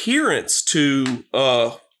 The adherence to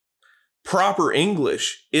proper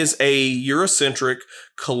English is a Eurocentric,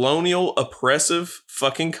 colonial, oppressive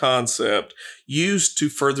fucking concept used to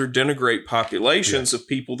further denigrate populations of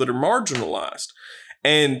people that are marginalized.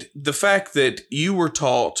 And the fact that you were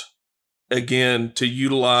taught, again, to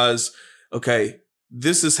utilize, okay,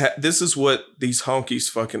 this is what these honkies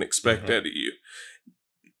fucking expect out of you.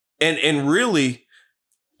 And really,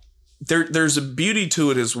 there's a beauty to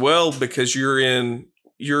it as well, because you're in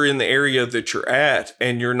the area that you're at,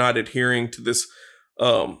 and you're not adhering to this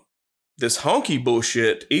this honky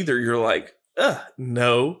bullshit either. You're like,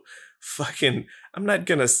 no, fucking, I'm not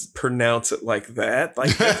gonna pronounce it like that.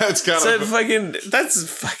 Like that's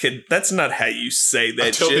that's not how you say that.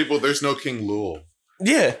 I tell people there's no King Louis.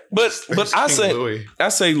 Yeah, but I say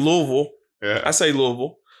Louisville. Yeah, I say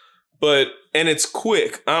Louisville, and it's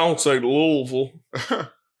quick. I don't say Louisville.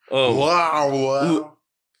 Wow.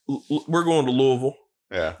 We're going to Louisville.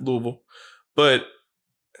 Yeah, Louisville, but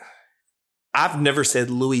I've never said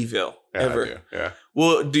Louisville ever. Yeah.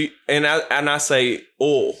 Well, I say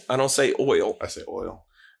oil. I don't say oil. I say oil.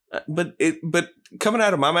 But coming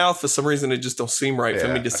out of my mouth, for some reason, it just don't seem right for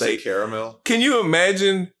me to say caramel. Can you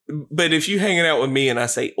imagine? But if you hanging out with me and I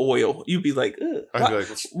say oil, you'd be like, ugh,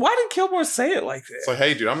 why did Kilmore say it like that? It's like,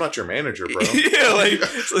 hey, dude, I'm not your manager, bro.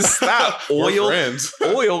 Stop. Oil. We're friends.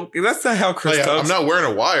 Oil. That's not how Chris talks. I'm not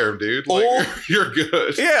wearing a wire, dude. Like, you're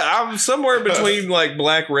good. Yeah, I'm somewhere between like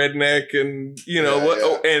black redneck and,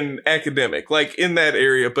 and academic, like in that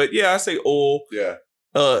area. But yeah, I say oil. Yeah.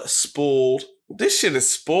 Spoiled. This shit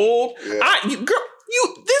is spoiled. Yeah.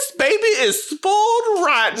 This baby is spoiled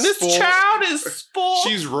rotten. This child is spoiled.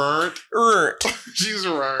 She's ruined. She's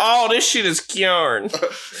ruined. Oh, this shit is yarn.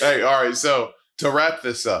 Hey, all right. So to wrap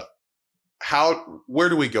this up, where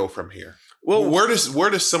do we go from here? Well, where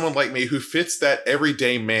does someone like me who fits that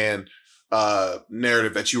everyday man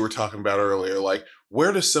narrative that you were talking about earlier, like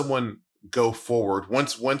where does someone go forward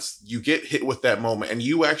once you get hit with that moment and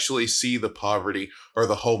you actually see the poverty or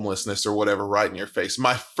the homelessness or whatever right in your face?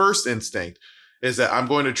 My first instinct is that I'm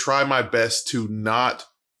going to try my best to not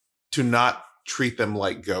treat them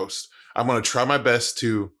like ghosts. I'm going to try my best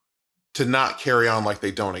to not carry on like they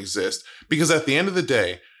don't exist. Because at the end of the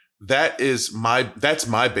day, that's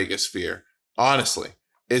my biggest fear, honestly,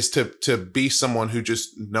 is to be someone who just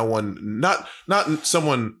not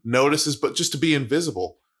someone notices, but just to be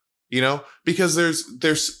invisible, because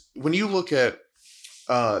there's when you look at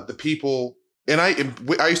the people. And I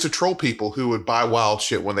used to troll people who would buy wild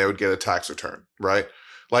shit when they would get a tax return, right?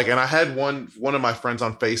 Like, and I had one of my friends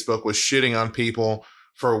on Facebook was shitting on people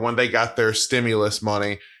for when they got their stimulus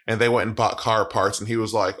money and they went and bought car parts, and he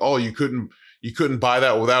was like, "Oh, you couldn't buy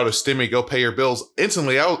that without a stimmy. Go pay your bills."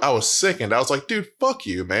 Instantly, I was sickened. I was like, "Dude, fuck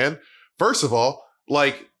you, man. First of all,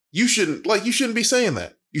 you shouldn't be saying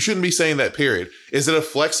that. You shouldn't be saying that. Period. Is it a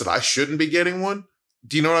flex that I shouldn't be getting one?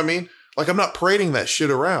 Do you know what I mean? Like, I'm not parading that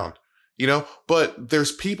shit around." But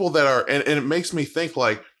there's people that are, and it makes me think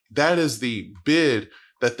like that is the bid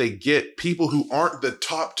that they get. People who aren't the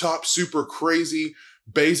top super crazy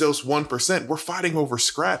Bezos 1%. We're fighting over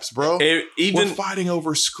scraps, bro. We're fighting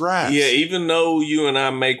over scraps. Yeah, even though you and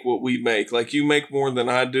I make what we make, like you make more than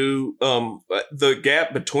I do. The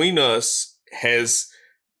gap between us has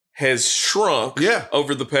shrunk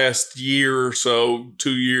over the past year or so,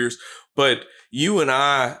 2 years. But you and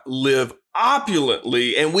I live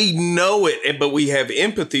opulently, and we know it, but we have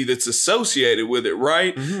empathy that's associated with it,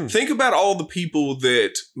 right? Mm-hmm. Think about all the people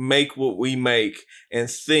that make what we make and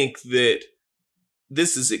think that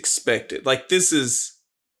this is expected. Like this is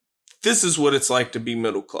what it's like to be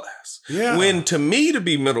middle class. Yeah. When to me, to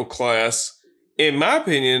be middle class, in my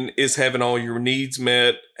opinion, is having all your needs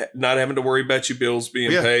met, not having to worry about your bills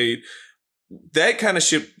being paid. That kind of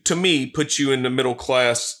shit, to me, puts you in the middle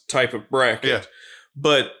class type of bracket. Yeah.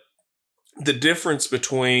 But the difference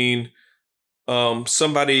between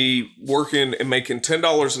somebody working and making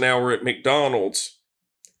 $10 an hour at McDonald's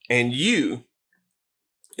and you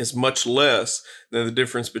is much less than the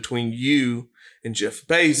difference between you and Jeff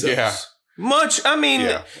Bezos. Yeah.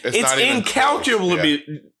 It's incalculable.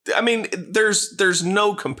 I mean, there's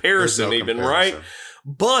no comparison right?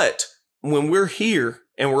 But when we're here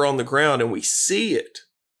and we're on the ground and we see it,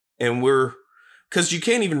 and because you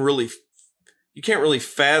can't really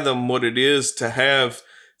fathom what it is to have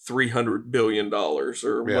 $300 billion or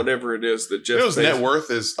whatever it is that Jeff Bezos' net worth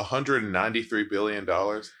is $193 billion.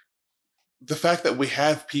 The fact that we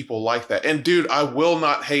have people like that, and dude, I will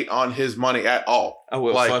not hate on his money at all. I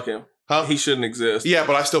will. Fuck him. Huh? He shouldn't exist. Yeah,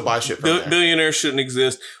 but I still buy shit from there. Billionaires shouldn't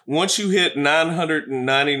exist. Once you hit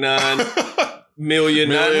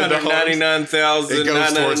 999,999,000, it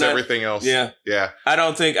goes towards everything else. Yeah.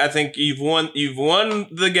 I think you've won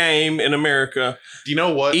the game in America. Do you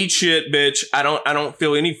know what? Eat shit, bitch. I don't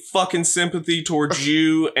feel any fucking sympathy towards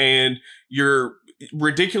you and your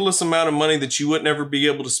ridiculous amount of money that you would never be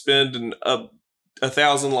able to spend in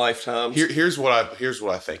 1,000 lifetimes. Here's what I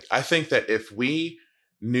think. I think that if we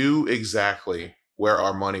knew exactly where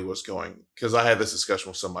our money was going, because I had this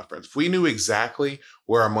discussion with some of my friends, if we knew exactly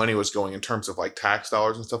where our money was going in terms of like tax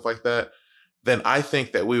dollars and stuff like that, then I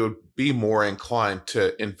think that we would be more inclined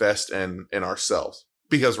to invest in ourselves.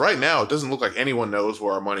 Because right now, it doesn't look like anyone knows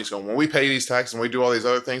where our money's going. When we pay these taxes and we do all these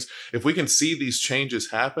other things, if we can see these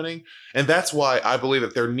changes happening, and that's why I believe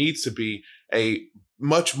that there needs to be a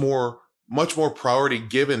much more priority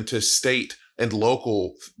given to state and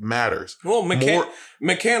local matters. Well,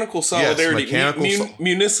 mechanical solidarity. Yes,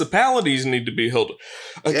 municipalities need to be held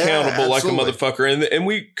accountable like a motherfucker. And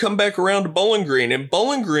we come back around to Bowling Green. And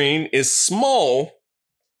Bowling Green is small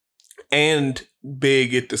and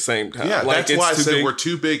big at the same time. Yeah, that's why I said we're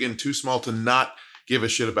too big and too small to not give a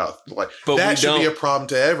shit about. But that should be a problem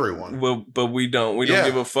to everyone. Well, but we don't. We don't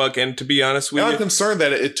give a fuck. And to be honest with you, I'm concerned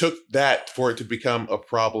that it took that for it to become a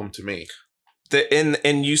problem to me.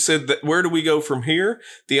 And you said that where do we go from here?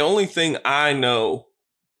 The only thing I know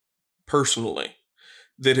personally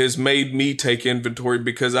that has made me take inventory,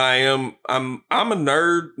 because I'm a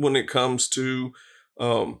nerd when it comes to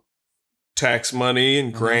tax money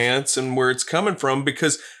and grants and where it's coming from,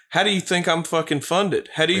 because how do you think I'm fucking funded?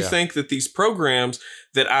 How do you think that these programs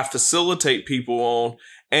that I facilitate people on,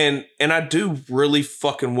 and I do really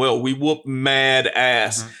fucking well, we whoop mad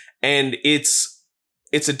ass, and it's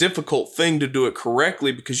a difficult thing to do it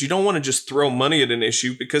correctly, because you don't want to just throw money at an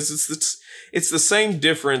issue, because it's the same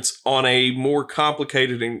difference on a more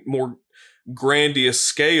complicated and more grandiose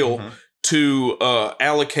scale to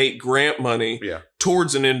allocate grant money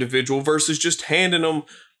towards an individual versus just handing them,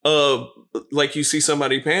 like you see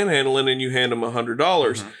somebody panhandling and you hand them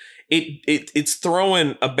 $100. It's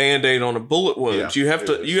throwing a Band-Aid on a bullet wound. You have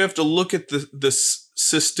to look at the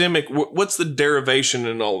systemic, what's the derivation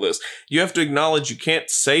in all this? You have to acknowledge you can't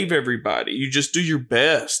save everybody. You just do your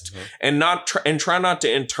best and try not to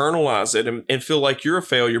internalize it and feel like you're a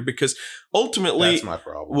failure, because ultimately that's my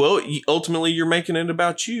problem. Well, ultimately you're making it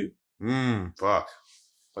about you. Fuck.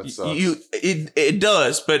 That sucks. It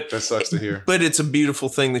does, but that sucks to hear. But it's a beautiful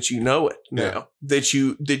thing that you know it now, that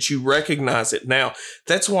you recognize it now.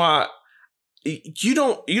 That's why you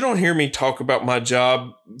don't hear me talk about my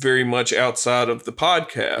job very much outside of the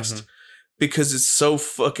podcast, because it's so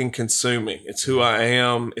fucking consuming. It's who I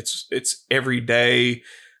am. It's every day.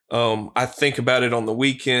 I think about it on the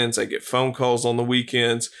weekends. I get phone calls on the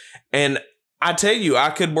weekends, and I tell you,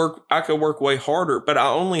 I could work way harder, but I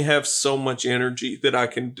only have so much energy that I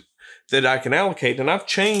can allocate. And I've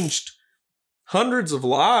changed hundreds of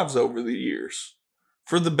lives over the years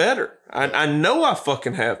for the better. I know I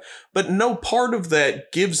fucking have, but no part of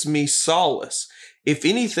that gives me solace. If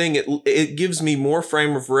anything, it gives me more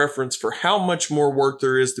frame of reference for how much more work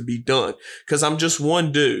there is to be done. Because I'm just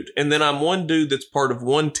one dude. And then I'm one dude that's part of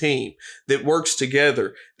one team that works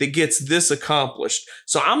together, that gets this accomplished.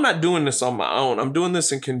 So I'm not doing this on my own. I'm doing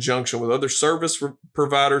this in conjunction with other service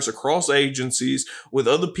providers across agencies, with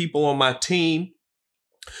other people on my team.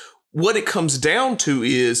 What it comes down to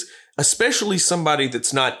is, especially somebody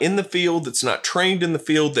that's not in the field, that's not trained in the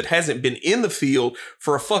field, that hasn't been in the field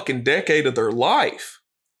for a fucking decade of their life,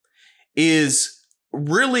 is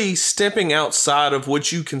really stepping outside of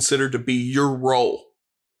what you consider to be your role,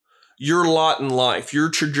 your lot in life, your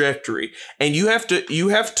trajectory. And you have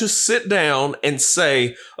to sit down and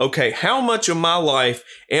say, okay, how much of my life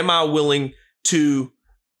am I willing to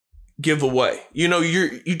give away? You know,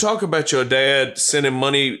 you talk about your dad sending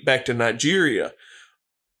money back to Nigeria.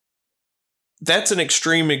 That's an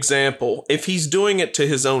extreme example. If he's doing it to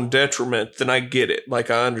his own detriment, then I get it.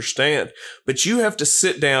 Like, I understand. But you have to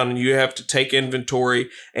sit down and you have to take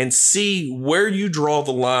inventory and see where you draw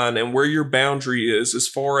the line and where your boundary is as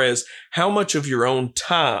far as how much of your own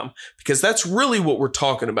time, because that's really what we're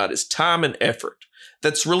talking about, is time and effort.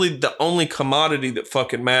 That's really the only commodity that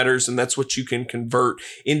fucking matters, and that's what you can convert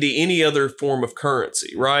into any other form of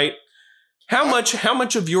currency, right? How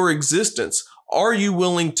much of your existence are you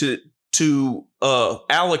willing to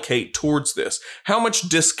allocate towards this? How much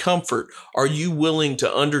discomfort are you willing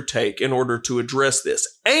to undertake in order to address this?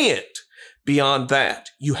 And beyond that,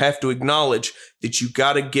 you have to acknowledge that you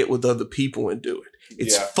got to get with other people and do it.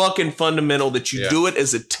 It's fucking fundamental that you do it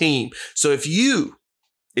as a team. So if you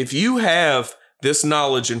have this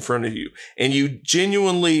knowledge in front of you and you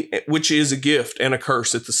genuinely, which is a gift and a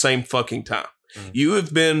curse at the same fucking time, you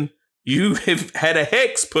have had a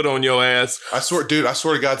hex put on your ass. I swear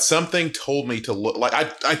to God, something told me to look. Like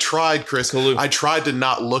I tried, Chris. I tried to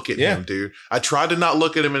not look at him, dude. I tried to not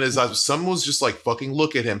look at him in his eyes. Someone was just like, fucking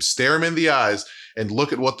look at him, stare him in the eyes, and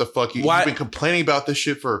look at what the fuck you've been complaining about this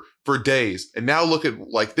shit for days, and now look at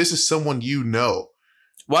like this is someone you know.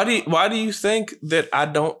 Why do you think that I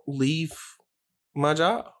don't leave my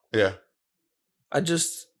job? Yeah,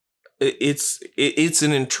 it's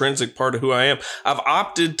an intrinsic part of who I am. I've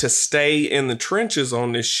opted to stay in the trenches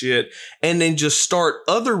on this shit and then just start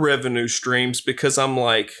other revenue streams because I'm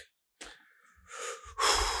like,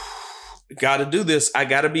 got to do this. I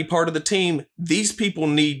got to be part of the team. These people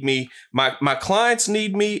need me. My clients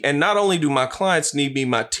need me. And not only do my clients need me,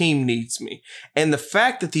 my team needs me. And the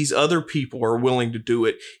fact that these other people are willing to do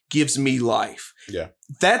it gives me life. Yeah.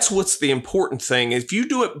 That's what's the important thing. If you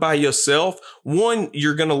do it by yourself, one,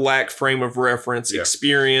 you're going to lack frame of reference,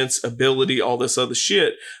 experience, ability, all this other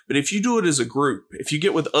shit. But if you do it as a group, if you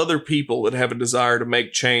get with other people that have a desire to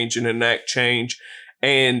make change and enact change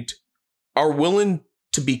and are willing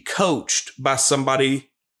to be coached by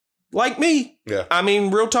somebody like me. Yeah. I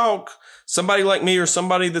mean, real talk, somebody like me or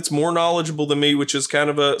somebody that's more knowledgeable than me, which is kind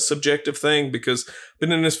of a subjective thing because I've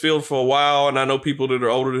been in this field for a while and I know people that are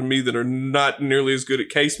older than me that are not nearly as good at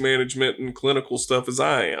case management and clinical stuff as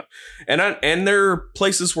I am. And there are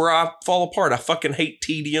places where I fall apart. I fucking hate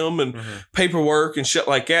tedium and paperwork and shit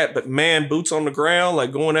like that. But man, boots on the ground,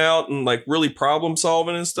 like going out and like really problem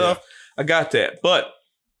solving and stuff. Yeah. I got that. But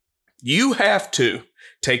you have to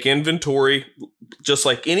take inventory, just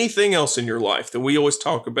like anything else in your life that we always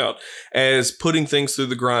talk about as putting things through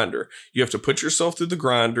the grinder. You have to put yourself through the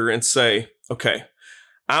grinder and say, okay,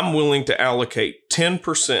 I'm willing to allocate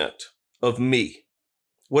 10% of me,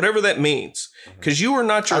 whatever that means, because you are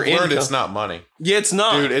not your income. I've learned it's not money. Yeah, it's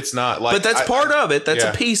not. Dude, it's not. Like, but that's part of it. That's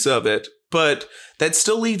a piece of it. But that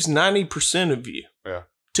still leaves 90% of you. Yeah.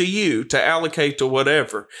 To you to allocate to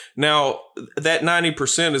whatever. Now, that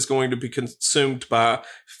 90% is going to be consumed by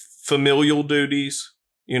familial duties,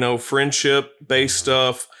 friendship-based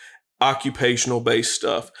stuff, occupational-based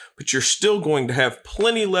stuff. But you're still going to have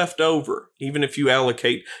plenty left over, even if you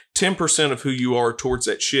allocate 10% of who you are towards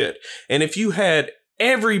that shit. And if you had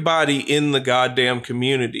everybody in the goddamn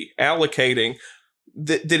community allocating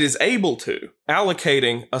that is able to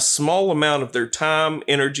allocating a small amount of their time,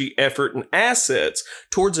 energy, effort, and assets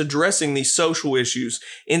towards addressing these social issues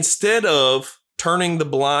instead of turning the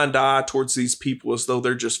blind eye towards these people as though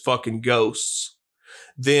they're just fucking ghosts,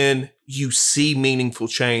 then you see meaningful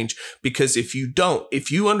change. Because if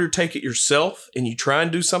you undertake it yourself and you try and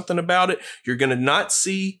do something about it, you're going to not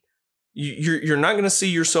see You're not going to see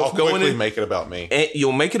yourself going in. Make it about me. And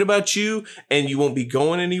you'll make it about you and you won't be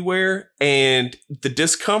going anywhere. And the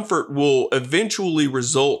discomfort will eventually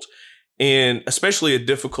result in, especially a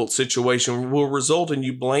difficult situation, will result in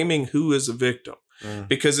you blaming who is a victim.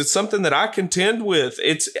 Because it's something that I contend with.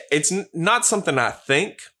 It's not something I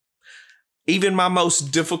think. Even my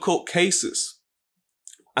most difficult cases,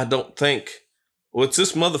 I don't think, well, it's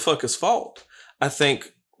this motherfucker's fault. I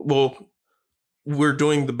think, well, we're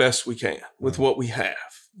doing the best we can with what we have.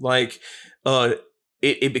 Like,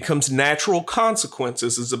 it becomes natural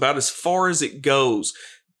consequences. It's about as far as it goes.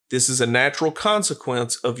 This is a natural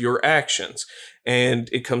consequence of your actions. And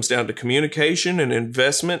it comes down to communication and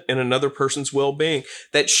investment in another person's well-being.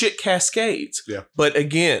 That shit cascades. Yeah. But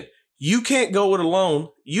again, you can't go it alone.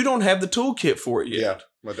 You don't have the toolkit for it yet.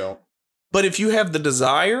 Yeah, I don't. But if you have the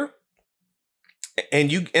desire, and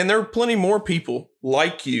there are plenty more people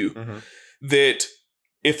like you, that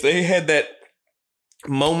if they had that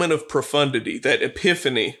moment of profundity, that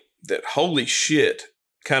epiphany, that holy shit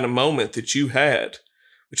kind of moment that you had,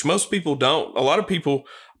 which most people don't. A lot of people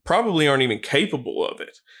probably aren't even capable of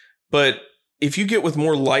it. But if you get with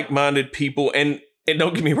more like-minded people, and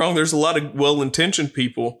don't get me wrong, there's a lot of well-intentioned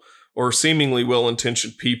people or seemingly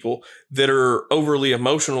well-intentioned people that are overly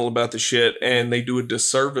emotional about the shit, and they do a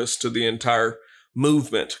disservice to the entire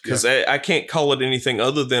movement, because I can't call it anything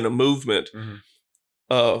other than a movement.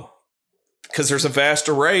 Because there's a vast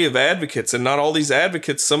array of advocates, and not all these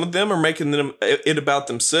advocates, some of them are making it about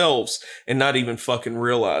themselves and not even fucking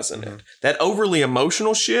realizing it. That overly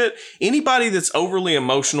emotional shit, anybody that's overly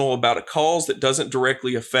emotional about a cause that doesn't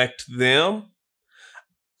directly affect them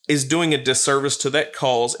is doing a disservice to that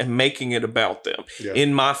cause and making it about them,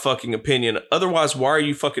 in my fucking opinion. Otherwise, why are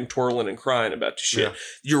you fucking twirling and crying about your shit?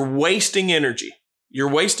 You're wasting energy. You're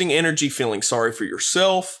wasting energy feeling sorry for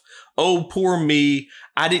yourself. Oh, poor me.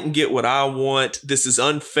 I didn't get what I want. This is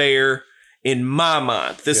unfair in my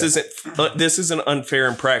mind. This isn't unfair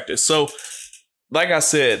in practice. So, like I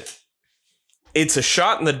said, it's a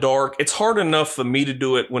shot in the dark. It's hard enough for me to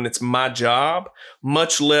do it when it's my job,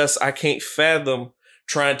 much less I can't fathom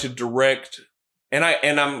trying to direct. And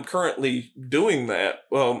I'm currently doing that.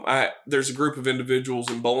 There's a group of individuals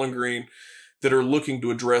in Bowling Green that are looking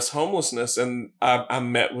to address homelessness. And I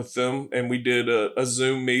met with them, and we did a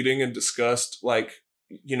Zoom meeting and discussed, like,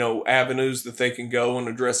 you know, avenues that they can go in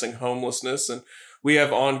addressing homelessness. And we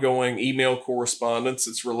have ongoing email correspondence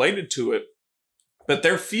that's related to it, but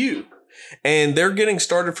they're few and they're getting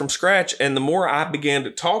started from scratch. And the more I began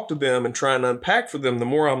to talk to them and try and unpack for them, the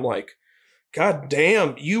more I'm like, God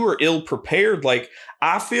damn, you are ill prepared. Like,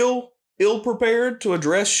 I feel ill prepared to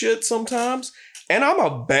address shit sometimes. And I'm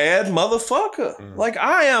a bad motherfucker. Like,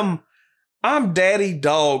 I'm daddy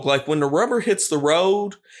dog. Like, when the rubber hits the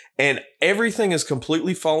road and everything is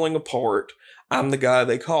completely falling apart, I'm the guy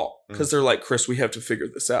they call. Because they're like, Chris, we have to figure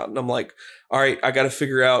this out. And I'm like, all right, I got to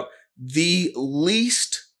figure out the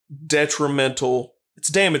least detrimental. It's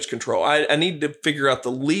damage control. I need to figure out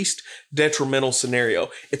the least detrimental scenario.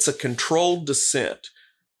 It's a controlled descent.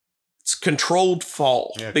 It's controlled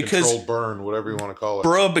fall. Yeah, because controlled burn, whatever you want to call it.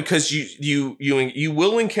 Bro, because you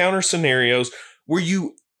will encounter scenarios where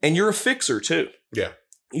and you're a fixer too. Yeah.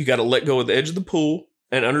 You got to let go of the edge of the pool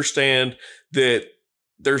and understand that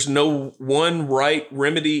there's no one right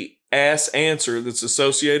remedy ass answer that's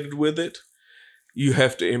associated with it. You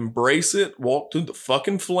have to embrace it, walk through the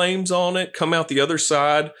fucking flames on it, come out the other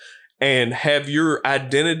side, and have your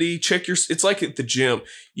identity, it's like at the gym.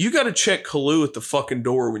 You got to check Kalu at the fucking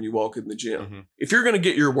door when you walk in the gym. If you're going to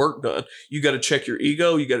get your work done, you got to check your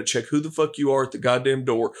ego. You got to check who the fuck you are at the goddamn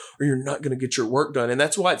door, or you're not going to get your work done. And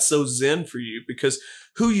that's why it's so zen for you, because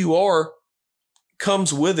who you are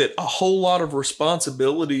comes with it a whole lot of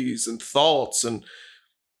responsibilities and thoughts. And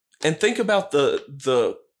think about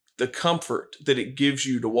the comfort that it gives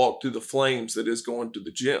you to walk through the flames that is going to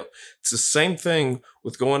the gym. It's the same thing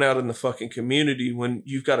with going out in the fucking community when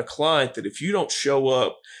you've got a client that if you don't show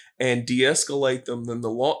up and de-escalate them, then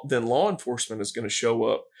law enforcement is going to show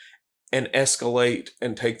up and escalate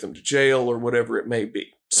and take them to jail or whatever it may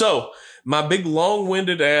be. So my big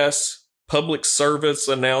long-winded ass public service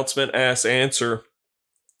announcement ass answer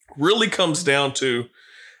really comes down to,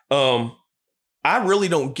 I really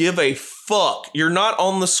don't give a fuck. You're not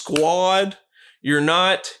on the squad. You're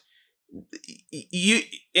not you,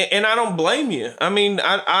 and I don't blame you. I mean,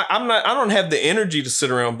 I don't have the energy to sit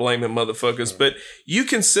around blaming motherfuckers, but you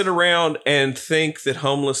can sit around and think that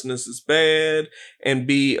homelessness is bad and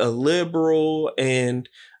be a liberal and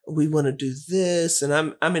we want to do this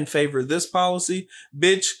and I'm in favor of this policy.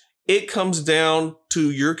 Bitch, it comes down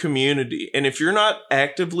to your community. And if you're not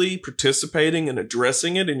actively participating and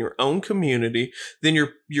addressing it in your own community, then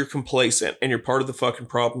you're complacent and you're part of the fucking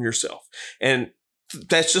problem yourself. And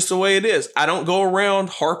that's just the way it is. I don't go around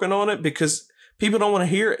harping on it because people don't want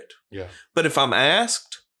to hear it. Yeah. But if I'm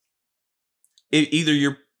asked, either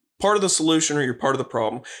you're part of the solution or you're part of the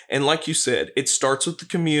problem. And like you said, it starts with the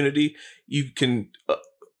community. You can,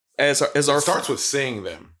 it starts with seeing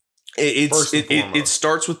them. It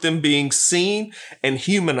starts with them being seen and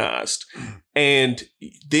humanized, and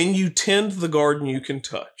then you tend the garden you can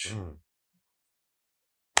touch.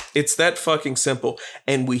 It's that fucking simple.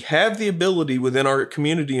 And we have the ability within our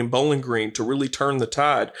community in Bowling Green to really turn the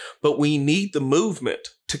tide, but we need the movement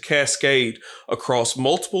to cascade across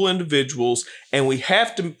multiple individuals. And we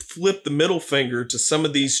have to flip the middle finger to some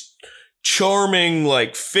of these charming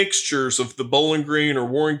like fixtures of the Bowling Green or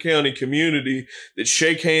Warren County community that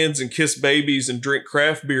shake hands and kiss babies and drink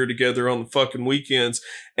craft beer together on the fucking weekends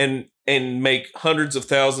and make hundreds of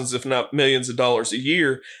thousands, if not millions of dollars a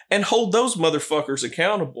year, and hold those motherfuckers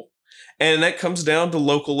accountable. And that comes down to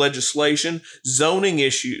local legislation, zoning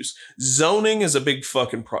issues. Zoning is a big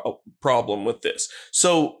fucking problem with this.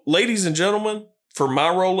 So, ladies and gentlemen, for my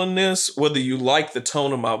role in this, whether you like the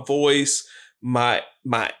tone of my voice, my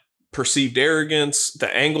perceived arrogance,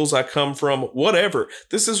 the angles I come from, whatever.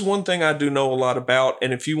 This is one thing I do know a lot about.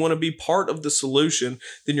 And if you want to be part of the solution,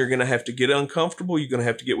 then you're going to have to get uncomfortable. You're going to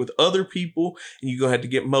have to get with other people, and you're going to have to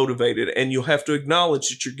get motivated. And you'll have to acknowledge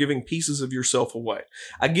that you're giving pieces of yourself away.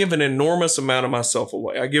 I give an enormous amount of myself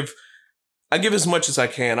away. I give as much as I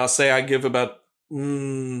can. I'll say I give about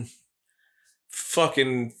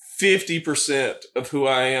fucking 50% of who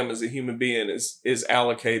I am as a human being is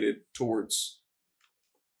allocated towards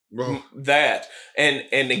that. And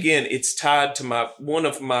again, it's tied to one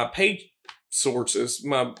of my pay sources,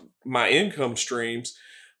 my income streams,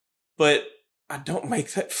 but I don't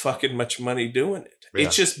make that fucking much money doing it. Yeah,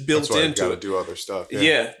 it's just built into it. Got to do other stuff.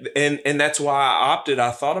 Yeah. And that's why I opted.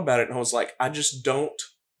 I thought about it and I was like, I just don't.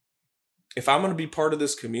 If I'm going to be part of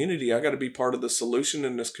this community, I got to be part of the solution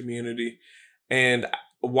in this community. And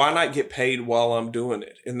why not get paid while I'm doing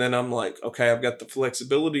it? And then I'm like, okay, I've got the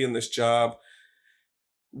flexibility in this job.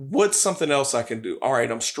 What's something else I can do? All right,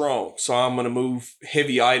 I'm strong, so I'm going to move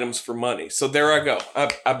heavy items for money. So there I go.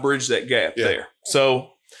 I bridged that gap there.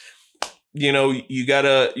 So, you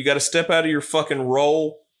gotta step out of your fucking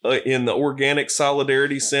role in the organic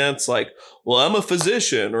solidarity sense. Like, well, I'm a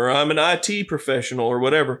physician or I'm an IT professional or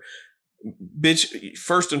whatever. Bitch,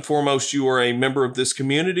 first and foremost, you are a member of this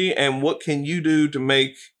community, and what can you do to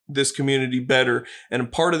make this community better?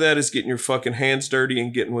 And part of that is getting your fucking hands dirty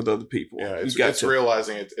and getting with other people. Yeah, it's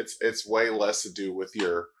realizing it's way less to do with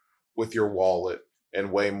your wallet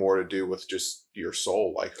and way more to do with just your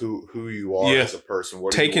soul, like who you are as a person.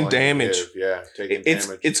 What taking damage. Taking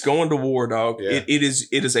damage. It's going to war, dog. Yeah. It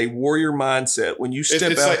is a warrior mindset when you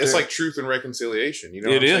step out. It's like truth and reconciliation. You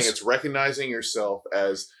know what I'm saying? It's recognizing yourself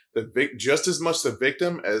as just as much the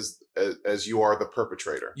victim as you are the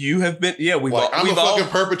perpetrator. You have been, I'm a fucking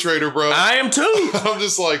perpetrator, bro. I am too. I'm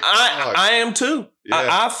just like, I am too. Yeah.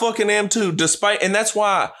 I fucking am too. And that's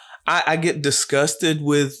why I get disgusted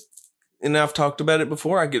with, and I've talked about it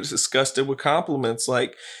before, I get disgusted with compliments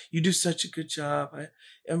like, you do such a good job. I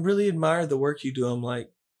really admire the work you do. I'm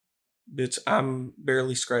like, bitch, I'm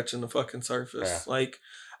barely scratching the fucking surface. Yeah. Like,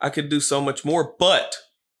 I could do so much more, but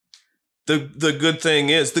the good thing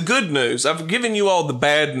is, the good news, I've given you all the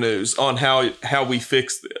bad news on how we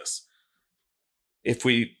fix this.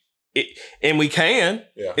 And we can.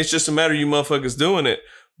 Yeah. It's just a matter of you motherfuckers doing it.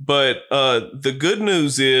 But the good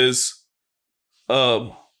news is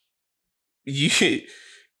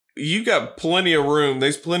you got plenty of room.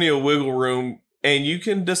 There's plenty of wiggle room, and you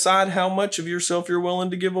can decide how much of yourself you're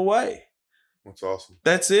willing to give away. That's awesome.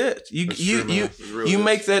 That's it. You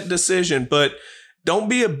make that decision, but don't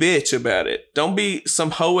be a bitch about it. Don't be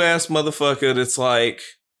some hoe-ass motherfucker that's like,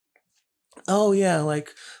 oh yeah,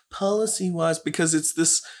 like policy-wise, because it's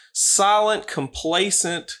this silent,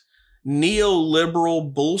 complacent,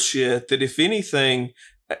 neoliberal bullshit that, if anything,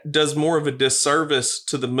 does more of a disservice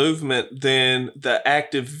to the movement than the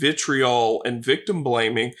active vitriol and victim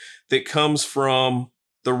blaming that comes from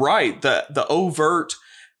the right, the overt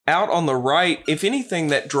out on the right. If anything,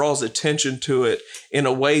 that draws attention to it in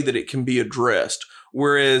a way that it can be addressed.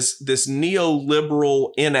 Whereas this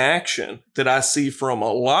neoliberal inaction that I see from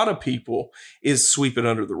a lot of people is sweep it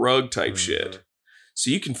under the rug type shit. So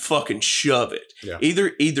you can fucking shove it. Yeah.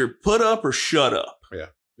 Either put up or shut up.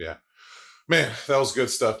 Yeah. Man, that was good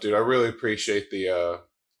stuff, dude. I really appreciate the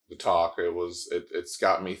talk. It's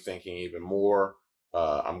got me thinking even more.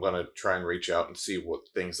 I'm going to try and reach out and see what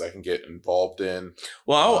things I can get involved in.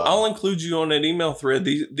 Well, I'll include you on that email thread.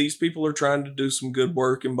 These people are trying to do some good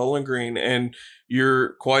work in Bowling Green, and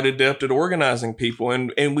you're quite adept at organizing people,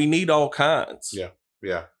 and we need all kinds.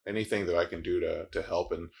 Yeah. Anything that I can do to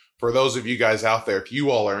help. And for those of you guys out there, if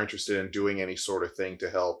you all are interested in doing any sort of thing to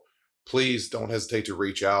help, please don't hesitate to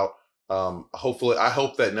reach out. I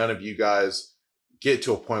hope that none of you guys get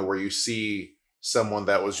to a point where you see someone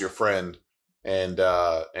that was your friend and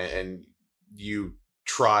you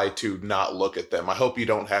try to not look at them. I hope you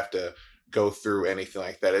don't have to go through anything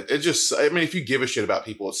like that. It just, I mean, if you give a shit about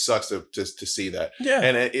people, it sucks to see that. Yeah.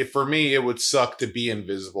 And for me, it would suck to be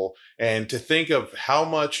invisible and to think of how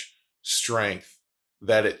much strength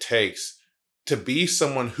that it takes to be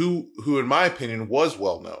someone who in my opinion was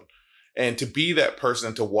well known, and to be that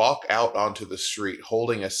person, to walk out onto the street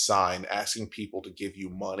holding a sign asking people to give you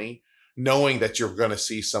money, knowing that you're going to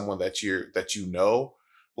see someone that you know,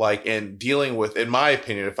 like, and dealing with, in my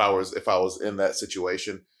opinion, if I was in that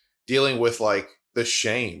situation, dealing with like the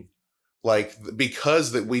shame, like,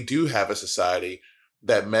 because that we do have a society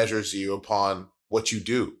that measures you upon what you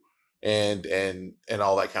do and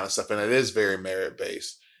all that kind of stuff. And it is very merit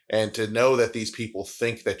based. And to know that these people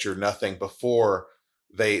think that you're nothing before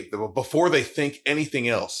they think anything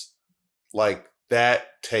else, like,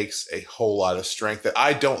 that takes a whole lot of strength that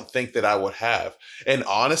I don't think that I would have. And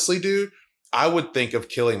honestly, dude, I would think of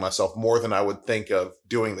killing myself more than I would think of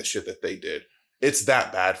doing the shit that they did. It's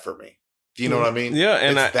that bad for me. Do you know what I mean? Yeah,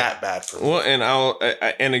 and it's that bad for me. Well,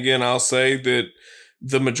 and I'll say that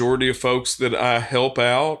the majority of folks that I help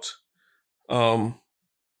out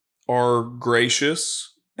are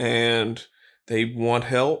gracious and they want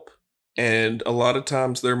help. And a lot of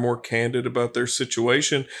times they're more candid about their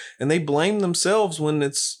situation, and they blame themselves when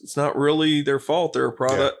it's not really their fault. They're a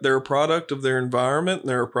product. Yeah. They're a product of their environment. And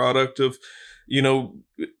they're a product of,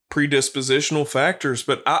 predispositional factors.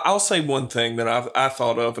 But I'll say one thing that I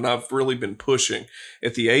thought of, and I've really been pushing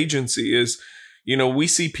at the agency is, we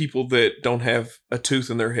see people that don't have a tooth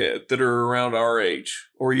in their head that are around our age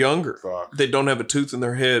or younger that don't have a tooth in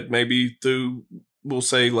their head, maybe through, we'll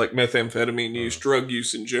say, like methamphetamine use, drug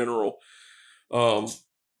use in general.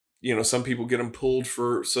 Some people get them pulled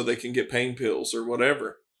so they can get pain pills or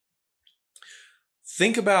whatever.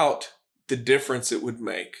 Think about the difference it would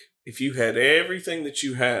make if you had everything that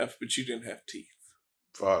you have, but you didn't have teeth.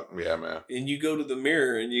 Fuck, yeah, man. And you go to the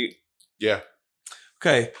mirror and you... Yeah.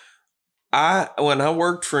 Okay. When I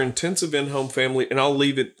worked for Intensive In-Home Family, and I'll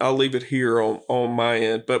leave it here on my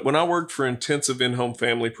end, but when I worked for Intensive In-Home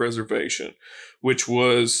Family Preservation, which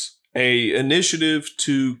was a initiative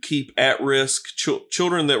to keep at-risk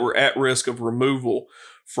children that were at risk of removal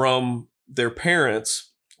from their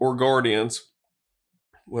parents or guardians,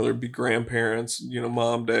 whether it be grandparents,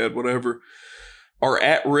 mom, dad, whatever, are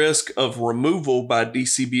at risk of removal by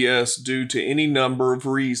DCBS due to any number of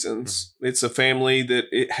reasons. It's a family that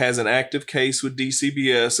it has an active case with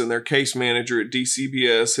DCBS, and their case manager at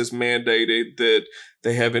DCBS has mandated that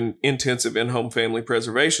they have an intensive in-home family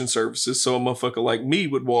preservation services. So a motherfucker like me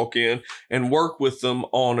would walk in and work with them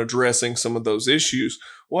on addressing some of those issues.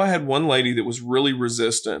 Well, I had one lady that was really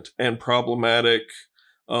resistant and problematic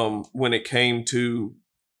when it came to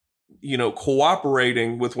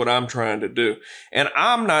cooperating with what I'm trying to do. And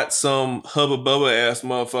I'm not some hubba bubba ass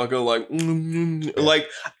motherfucker like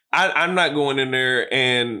I'm not going in there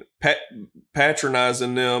and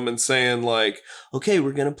patronizing them and saying like, okay,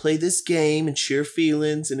 we're going to play this game and share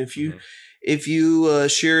feelings. And if you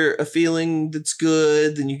share a feeling that's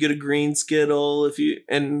good, then you get a green Skittle.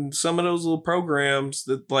 And some of those little programs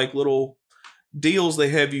that like little deals they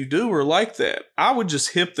have you do are like that. I would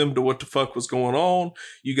just hip them to what the fuck was going on.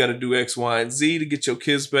 You got to do X, Y, and Z to get your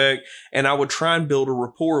kids back. And I would try and build a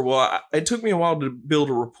rapport. Well, it took me a while to build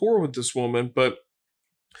a rapport with this woman, but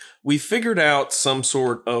we figured out some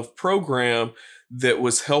sort of program that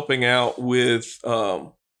was helping out with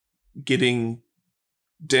getting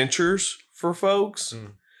dentures for folks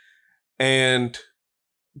and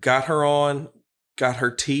got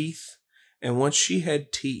her teeth. And once she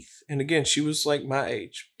had teeth, and again, she was like my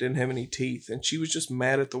age, didn't have any teeth, and she was just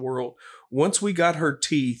mad at the world. Once we got her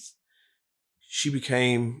teeth, she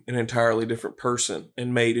became an entirely different person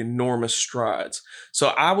and made enormous strides. So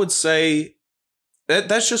I would say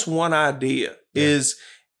that's just one idea, is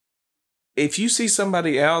if you see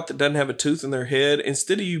somebody out that doesn't have a tooth in their head,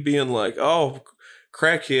 instead of you being like, oh,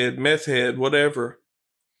 crackhead, meth head, whatever,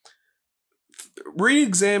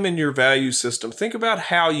 re-examine your value system. Think about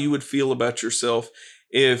how you would feel about yourself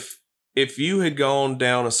if you had gone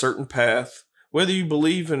down a certain path, whether you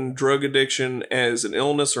believe in drug addiction as an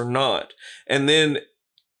illness or not, and then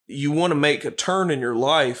you want to make a turn in your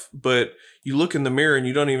life, but you look in the mirror and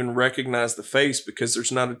you don't even recognize the face because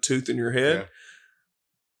there's not a tooth in your head.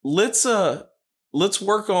 Yeah. Let's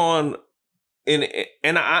work on, and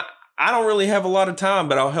I don't really have a lot of time,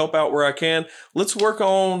 but I'll help out where I can. Let's work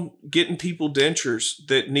on getting people dentures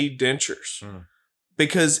that need dentures.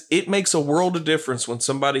 Because it makes a world of difference when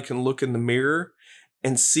somebody can look in the mirror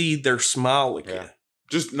and see their smile again. Yeah.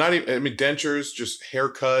 Just not even, dentures, just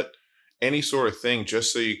haircut, any sort of thing,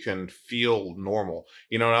 just so you can feel normal.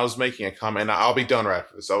 And I was making a comment, and I'll be done right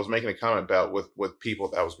after this. I was making a comment about with people,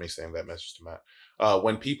 that was me saying that message to Matt.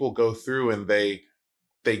 When people go through and they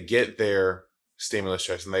get their stimulus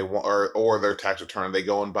checks and they want, or their tax return, they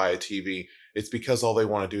go and buy a TV, it's because all they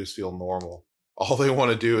want to do is feel normal. All they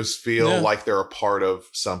want to do is feel like they're a part of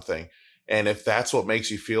something. And if that's what makes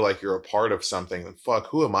you feel like you're a part of something, then fuck,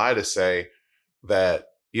 who am I to say that,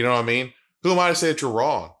 you know what I mean? Who am I to say that you're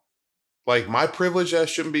wrong? Like, my privilege ass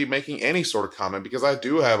shouldn't be making any sort of comment because I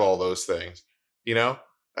do have all those things. I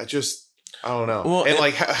don't know. Well, and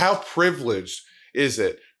like, how privileged is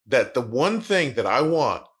it that the one thing that I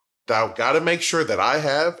want, that I've got to make sure that I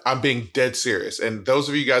have, I'm being dead serious. And those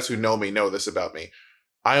of you guys who know me know this about me.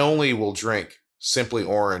 I only will drink Simply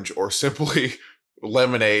Orange or Simply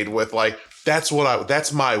lemonade with like, that's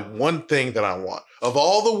my one thing that I want. Of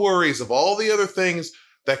all the worries, of all the other things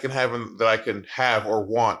that I can have or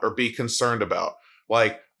want or be concerned about.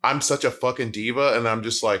 Like, I'm such a fucking diva, and I'm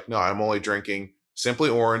just like, no, I'm only drinking Simply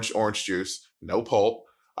orange juice, no pulp.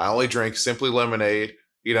 I only drink Simply lemonade,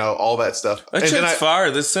 all that stuff. That shit's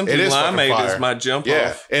fire. This Simply Limeade is my jump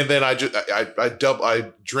off. And then I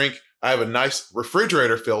drink, I have a nice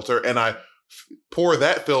refrigerator filter, and I pour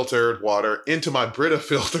that filtered water into my Brita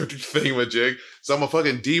filtered thingamajig. So I'm a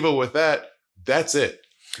fucking diva with that. That's it.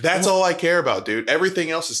 That's all I care about, dude. Everything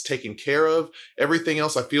else is taken care of. Everything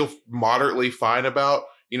else I feel moderately fine about.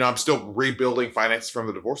 I'm still rebuilding finances from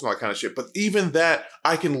the divorce and all that kind of shit. But even that,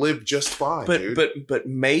 I can live just fine, dude. But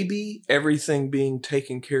maybe everything being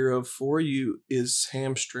taken care of for you is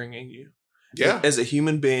hamstringing you. Yeah. As a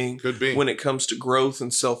human being. Could be. When it comes to growth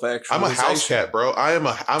and self-actualization. I'm a house cat, bro. I'm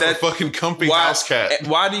a fucking comfy house cat.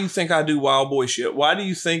 Why do you think I do wild boy shit? Why do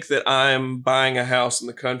you think that I'm buying a house in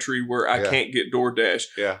the country where I can't get DoorDash?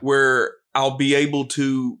 Yeah. Where I'll be able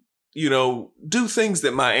to do things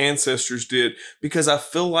that my ancestors did, because I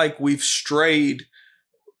feel like we've strayed.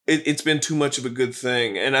 It's been too much of a good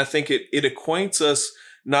thing. And I think it acquaints us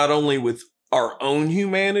not only with our own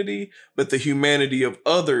humanity, but the humanity of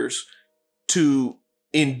others to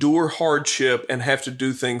endure hardship and have to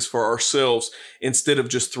do things for ourselves instead of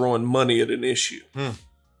just throwing money at an issue.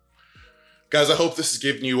 Guys, I hope this has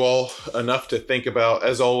given you all enough to think about.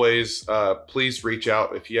 As always, please reach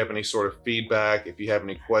out if you have any sort of feedback, if you have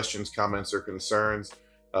any questions, comments, or concerns.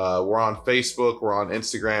 We're on Facebook. We're on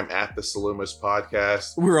Instagram at the Salumis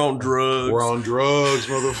Podcast. We're on drugs. We're on drugs,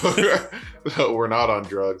 motherfucker. No, we're not on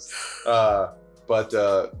drugs. But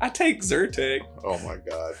I take Zyrtec. Oh my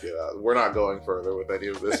God. Yeah. We're not going further with any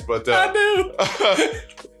of this, but I do.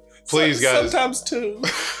 Please, guys. Sometimes too.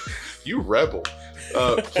 You rebel.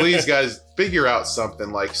 Please, guys, figure out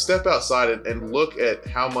something. Like, step outside and look at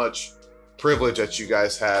how much privilege that you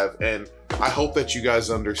guys have. And I hope that you guys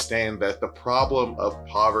understand that the problem of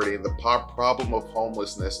poverty and the problem of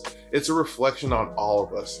homelessness, it's a reflection on all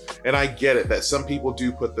of us. And I get it that some people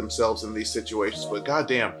do put themselves in these situations, but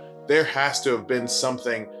goddamn, there has to have been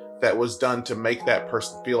something that was done to make that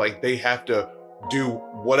person feel like they have to do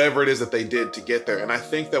whatever it is that they did to get there. And I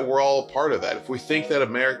think that we're all a part of that. If we think that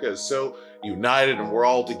America is so united and we're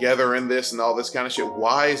all together in this and all this kind of shit,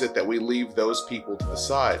 why is it that we leave those people to the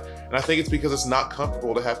side? And I think it's because it's not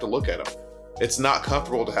comfortable to have to look at them. It's not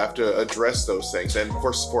comfortable to have to address those things. And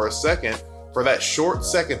for a second, for that short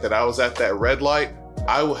second that I was at that red light,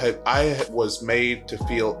 I was made to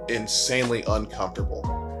feel insanely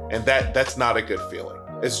uncomfortable. And that's not a good feeling.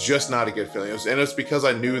 It's just not a good feeling. And it's because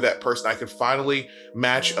I knew that person. I could finally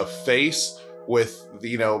match a face with,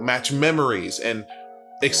 match memories and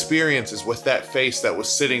experiences with that face that was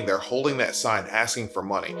sitting there holding that sign asking for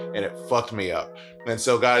money, and it fucked me up. And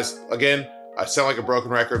so, guys, again, I sound like a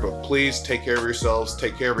broken record, but please take care of yourselves,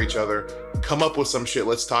 take care of each other, come up with some shit.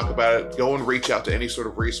 Let's talk about it. Go and reach out to any sort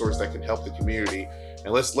of resource that can help the community,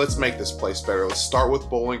 and let's make this place better. Let's start with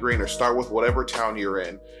Bowling Green, or start with whatever town you're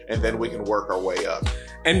in, and then we can work our way up.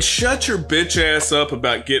 And shut your bitch ass up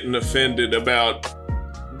about getting offended about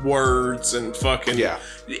words and fucking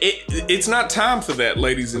it's not time for that,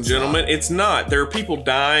 ladies and gentlemen. It's not. There are people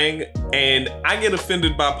dying, and I get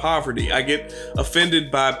offended by poverty. I get offended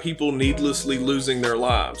by people needlessly losing their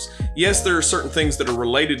lives. Yes, there are certain things that are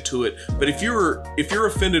related to it, but if you're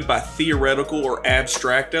offended by theoretical or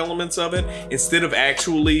abstract elements of it, instead of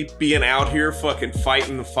actually being out here fucking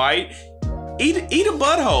fighting the fight, eat a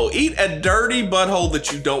butthole. Eat a dirty butthole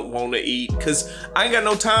that you don't want to eat, because I ain't got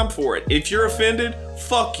no time for it. If you're offended,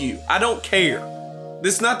 fuck you. I don't care.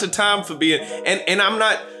 This is not the time for being, and I'm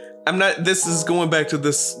not, this is going back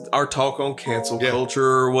to our talk on cancel culture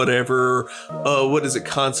or whatever. What is it?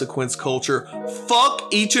 Consequence culture.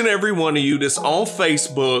 Fuck each and every one of you that's on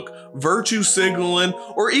Facebook, virtue signaling,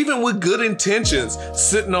 or even with good intentions,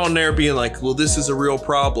 sitting on there being like, well, this is a real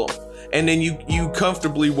problem. And then you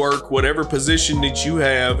comfortably work whatever position that you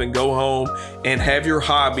have and go home and have your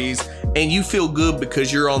hobbies, and you feel good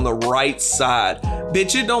because you're on the right side.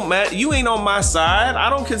 Bitch, it don't matter. You ain't on my side. I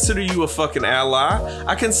don't consider you a fucking ally.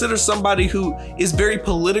 I consider somebody who is very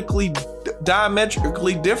politically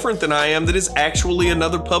diametrically different than I am, that is actually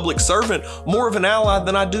another public servant, more of an ally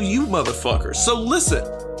than I do you motherfuckers. So listen,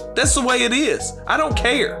 that's the way it is. I don't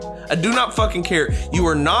care. I do not fucking care. You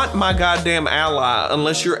are not my goddamn ally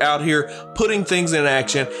unless you're out here putting things in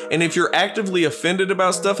action. And if you're actively offended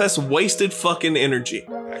about stuff, that's wasted fucking energy.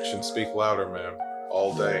 Actions speak louder, man.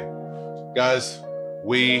 All day. Guys,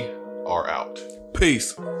 we are out.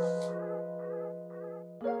 Peace.